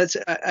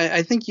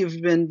 I think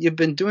you've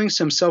been doing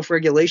some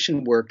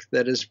self-regulation work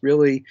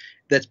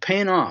that's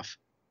paying off.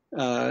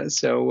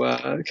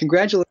 So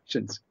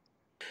congratulations.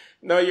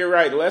 No, you're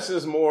right. Less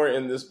is more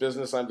in this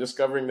business. I'm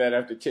discovering that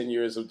after 10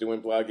 years of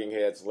doing blogging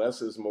heads,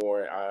 less is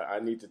more. I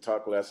need to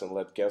talk less and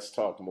let guests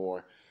talk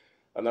more.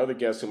 Another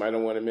guest whom I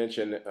don't want to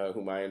mention,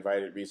 whom I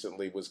invited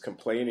recently, was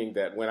complaining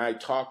that when I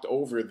talked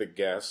over the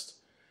guest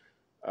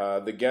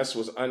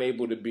was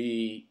unable to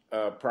be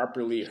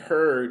properly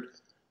heard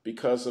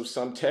because of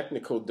some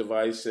technical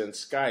device in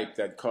Skype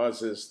that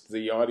causes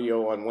the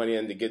audio on one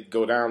end to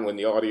go down when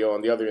the audio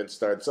on the other end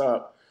starts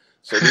up.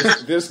 So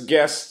this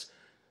guest's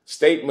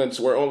statements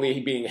were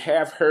only being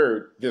half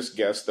heard, this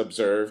guest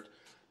observed,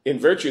 in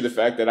virtue of the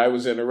fact that I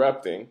was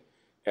interrupting.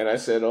 And I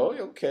said, oh,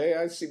 okay,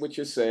 I see what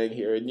you're saying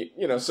here. And,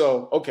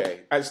 so,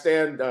 okay, I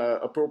stand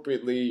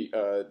appropriately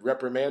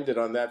reprimanded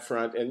on that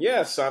front. And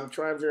yes, I'm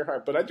trying very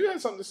hard. But I do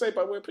have something to say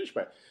by way of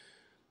pushback.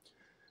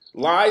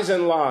 Lies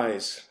and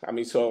lies.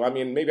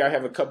 Maybe I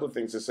have a couple of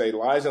things to say.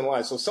 Lies and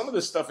lies. So some of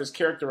this stuff is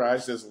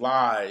characterized as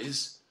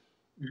lies.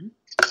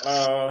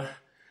 Mm-hmm.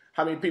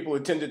 How many people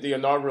attended the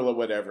inaugural or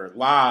whatever?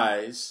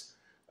 Lies.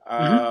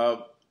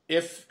 Mm-hmm.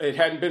 If it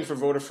hadn't been for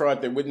voter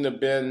fraud, there wouldn't have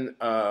been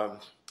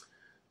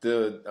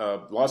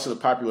the loss of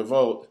the popular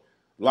vote.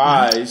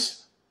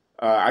 Lies.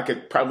 I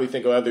could probably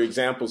think of other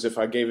examples if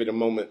I gave it a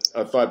moment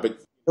of thought.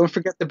 But don't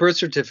forget the birth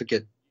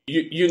certificate.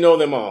 You know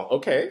them all.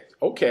 Okay.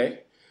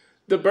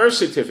 The birth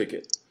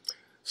certificate.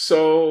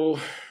 So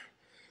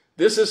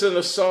this is an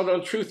assault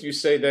on truth. You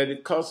say that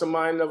it caused the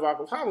mind of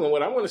Václav Havel. And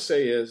what I want to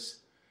say is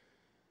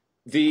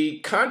the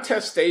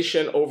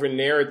contestation over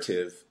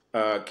narrative,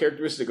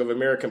 characteristic of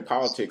American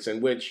politics,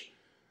 in which,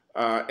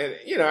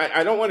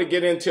 I don't want to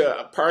get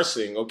into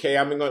parsing. Okay,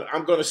 I'm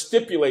going to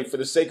stipulate for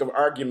the sake of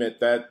argument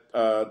that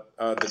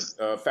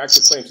the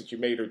factual claims that you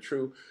made are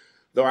true,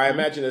 though I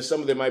imagine that some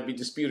of them might be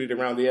disputed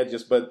around the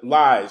edges. But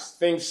lies,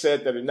 things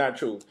said that are not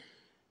true.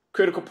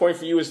 Critical point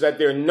for you is that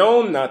they're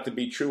known not to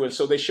be true, and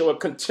so they show a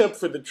contempt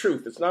for the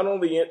truth. It's not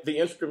only the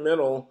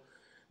instrumental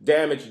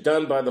damage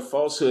done by the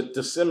falsehood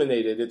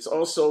disseminated, it's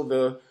also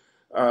the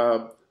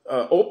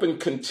open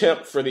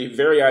contempt for the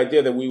very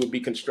idea that we would be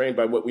constrained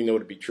by what we know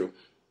to be true.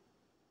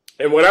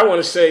 And what I want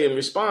to say in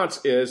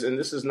response is, and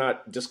this is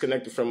not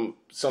disconnected from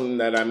something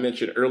that I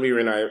mentioned earlier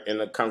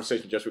in a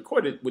conversation just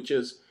recorded, which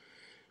is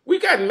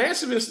we've got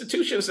massive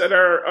institutions that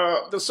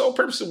are the sole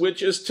purpose of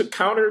which is to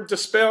counter,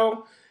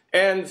 dispel,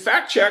 and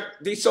fact check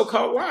these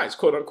so-called lies,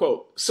 quote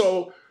unquote.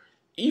 So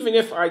even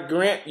if I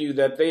grant you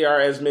that they are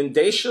as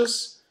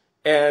mendacious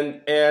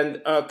and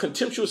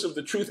contemptuous of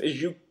the truth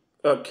as you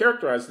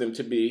characterize them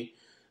to be,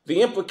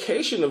 the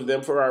implication of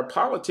them for our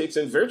politics,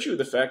 in virtue of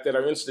the fact that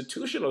our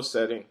institutional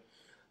setting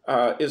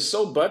is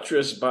so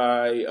buttressed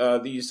by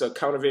these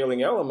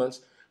countervailing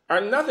elements,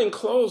 are nothing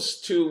close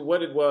to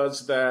what it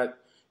was that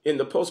in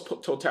the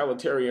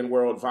post-totalitarian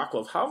world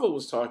Václav Havel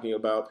was talking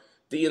about,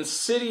 the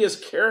insidious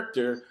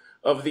character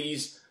of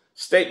these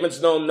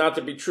statements known not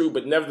to be true,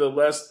 but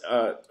nevertheless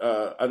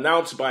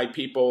announced by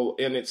people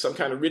in some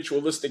kind of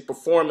ritualistic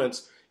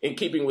performance in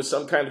keeping with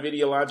some kind of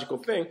ideological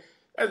thing.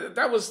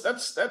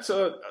 That's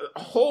a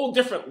whole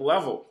different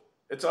level.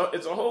 It's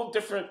a whole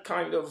different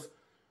kind of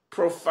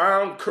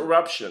profound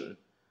corruption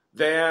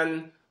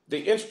than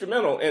the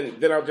instrumental.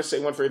 And then I'll just say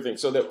one further thing.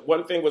 So that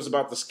one thing was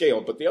about the scale,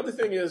 but the other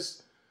thing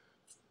is,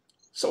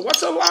 so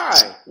what's a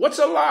lie? What's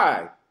a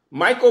lie?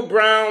 Michael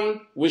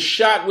Brown was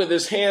shot with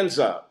his hands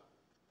up.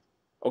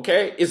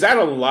 Okay, is that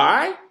a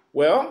lie?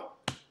 Well,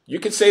 you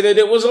could say that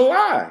it was a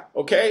lie.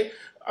 Okay,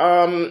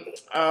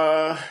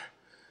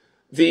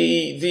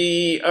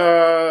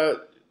 the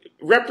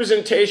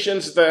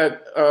representations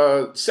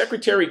that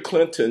Secretary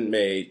Clinton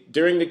made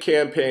during the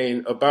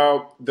campaign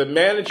about the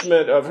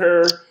management of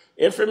her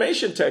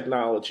information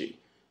technology.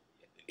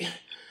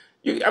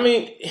 You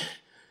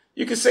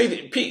could say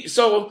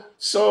that.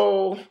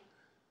 So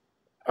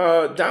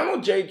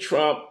Donald J.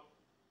 Trump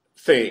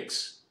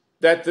thinks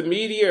that the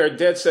media are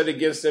dead set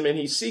against him, and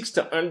he seeks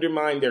to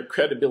undermine their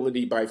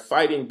credibility by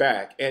fighting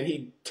back. And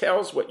he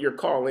tells what you're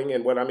calling,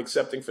 and what I'm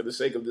accepting for the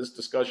sake of this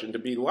discussion, to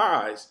be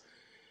lies,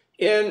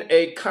 in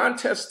a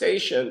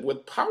contestation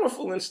with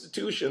powerful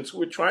institutions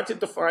who are trying to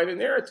define a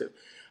narrative.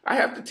 I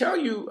have to tell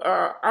you,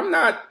 I'm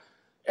not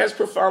as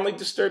profoundly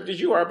disturbed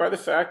as you are by the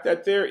fact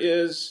that there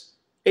is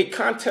a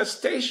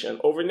contestation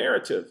over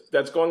narrative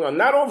that's going on.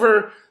 Not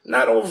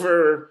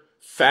over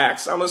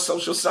facts. I'm a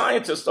social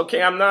scientist.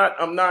 Okay, I'm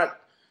not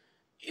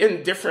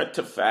indifferent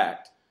to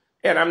fact,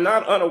 and I'm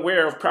not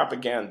unaware of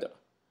propaganda.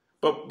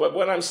 But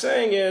what I'm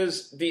saying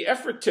is the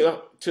effort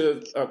to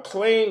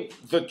claim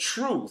the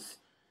truth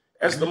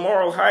as the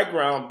moral high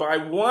ground by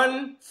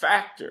one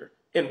factor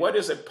in what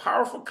is a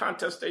powerful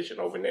contestation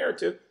over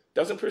narrative,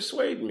 doesn't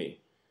persuade me.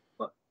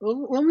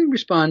 Well, let me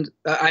respond.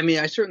 I mean,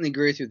 I certainly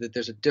agree with you that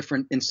there's a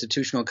different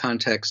institutional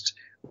context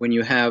when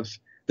you have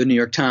the New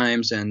York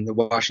Times and the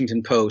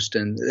Washington Post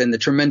and the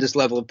tremendous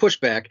level of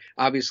pushback.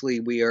 Obviously,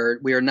 we are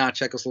not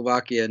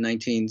Czechoslovakia in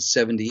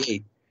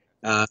 1978,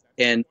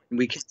 and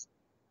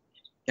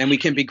we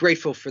can be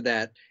grateful for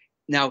that.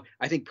 Now,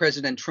 I think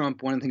President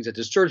Trump, one of the things that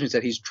disturbs me is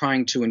that he's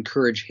trying to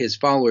encourage his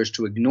followers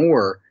to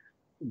ignore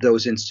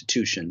those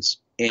institutions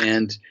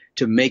and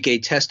to make a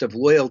test of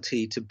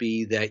loyalty to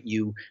be that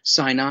you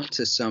sign on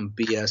to some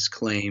BS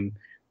claim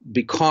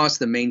because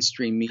the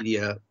mainstream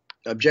media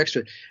objects to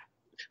it.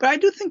 But I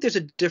do think there's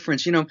a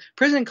difference. You know,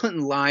 President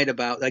Clinton lied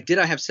about, like, did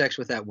I have sex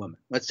with that woman?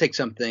 Let's take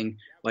something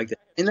like that.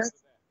 And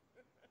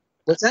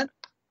what's that?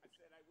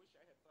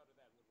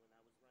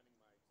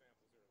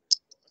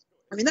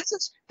 I mean,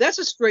 that's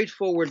a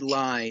straightforward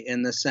lie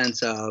in the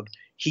sense of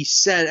he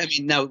said. I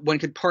mean, now one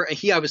could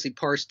he obviously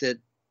parsed it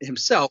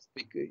himself,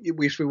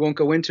 which we won't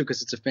go into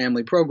because it's a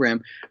family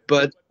program.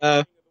 But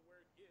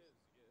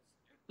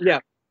yeah,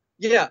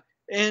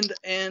 and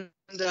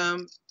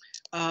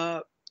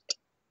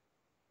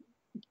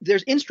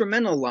there's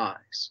instrumental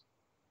lies,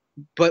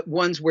 but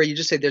ones where you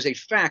just say there's a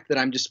fact that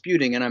I'm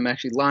disputing and I'm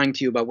actually lying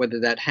to you about whether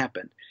that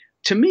happened.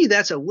 To me,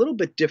 that's a little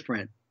bit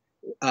different.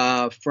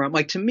 From,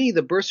 like, to me,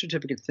 the birth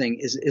certificate thing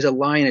is a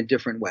lie in a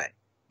different way,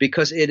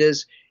 because it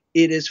is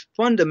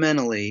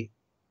fundamentally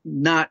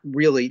not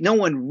really. No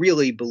one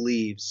really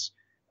believes.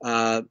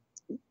 I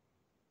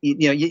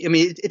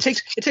mean, it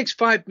takes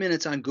 5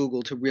 minutes on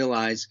Google to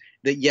realize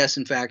that yes,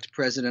 in fact,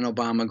 President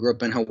Obama grew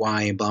up in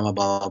Hawaii, blah blah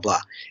blah blah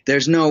blah.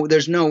 There's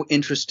no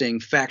interesting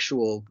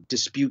factual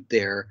dispute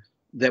there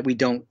that we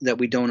don't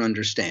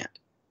understand.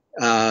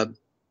 The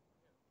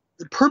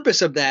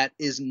purpose of that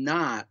is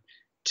not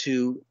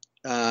to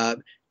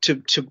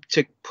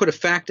put a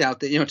fact out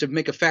there, to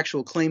make a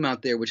factual claim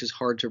out there, which is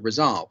hard to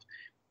resolve.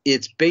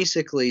 It's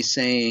basically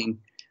saying,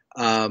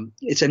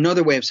 it's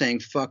another way of saying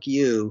fuck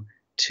you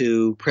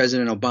to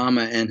President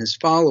Obama and his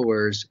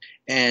followers,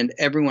 and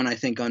everyone, I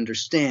think,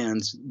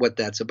 understands what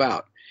that's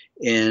about.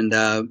 And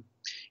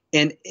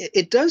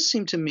it does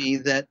seem to me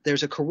that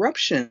there's a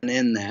corruption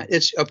in that.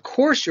 It's, of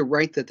course, you're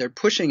right that they're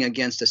pushing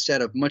against a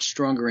set of much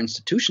stronger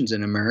institutions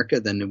in America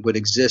than would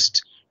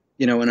exist,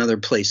 in other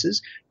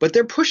places, but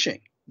they're pushing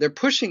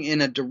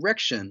in a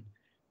direction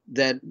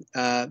that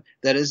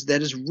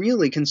is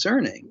really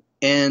concerning,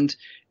 and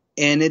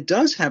it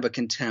does have a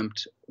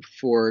contempt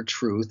for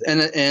truth,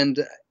 and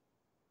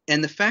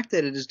the fact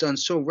that it is done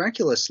so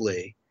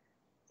recklessly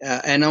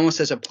and almost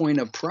as a point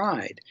of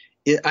pride.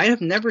 I have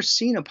never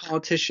seen a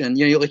politician,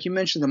 like you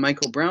mentioned the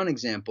Michael Brown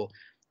example.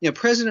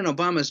 President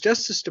Obama's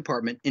Justice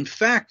Department, in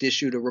fact,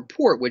 issued a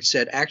report which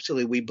said,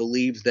 actually, we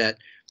believe that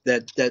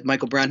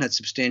Michael Brown had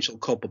substantial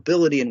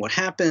culpability in what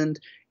happened,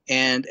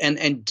 and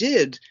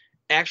did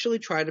actually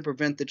try to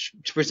present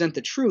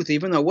the truth,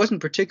 even though it wasn't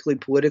particularly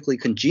politically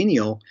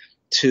congenial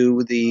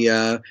to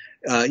the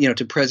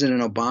to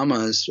President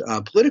Obama's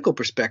political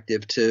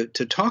perspective to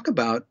talk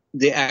about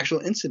the actual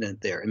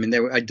incident there. I mean,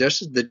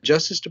 the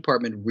Justice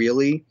Department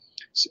really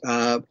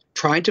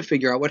tried to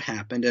figure out what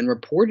happened and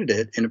reported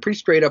it in a pretty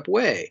straight up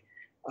way,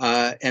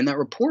 and that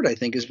report, I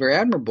think, is very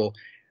admirable.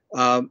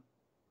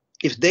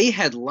 If they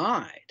had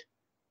lied,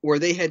 or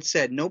they had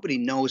said nobody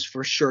knows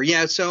for sure,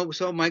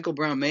 so Michael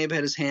Brown may have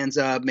had his hands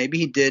up, maybe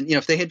he did.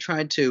 If they had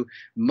tried to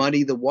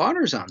muddy the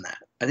waters on that,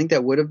 I think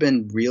that would have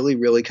been really,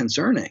 really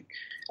concerning.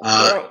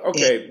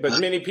 But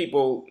many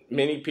people,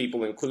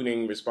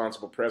 including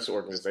responsible press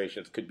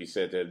organizations, could be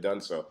said to have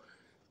done so.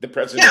 The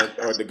president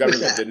or the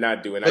government did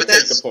not do it. I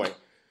take the point.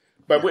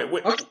 But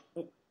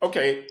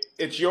okay,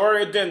 it's your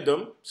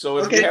addendum. So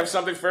if you have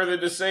something further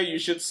to say, you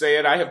should say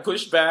it. I have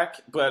pushed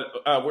back, but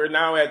we're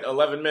now at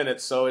 11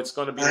 minutes, so it's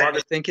going to be longer.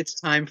 I think it's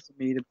time for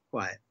me to be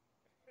quiet.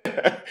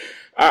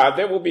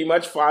 There will be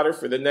much fodder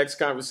for the next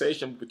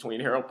conversation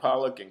between Harold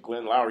Pollack and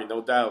Glenn Loury,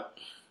 no doubt.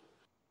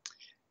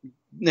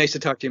 Nice to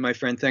talk to you, my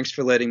friend. Thanks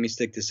for letting me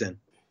stick this in.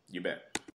 You bet.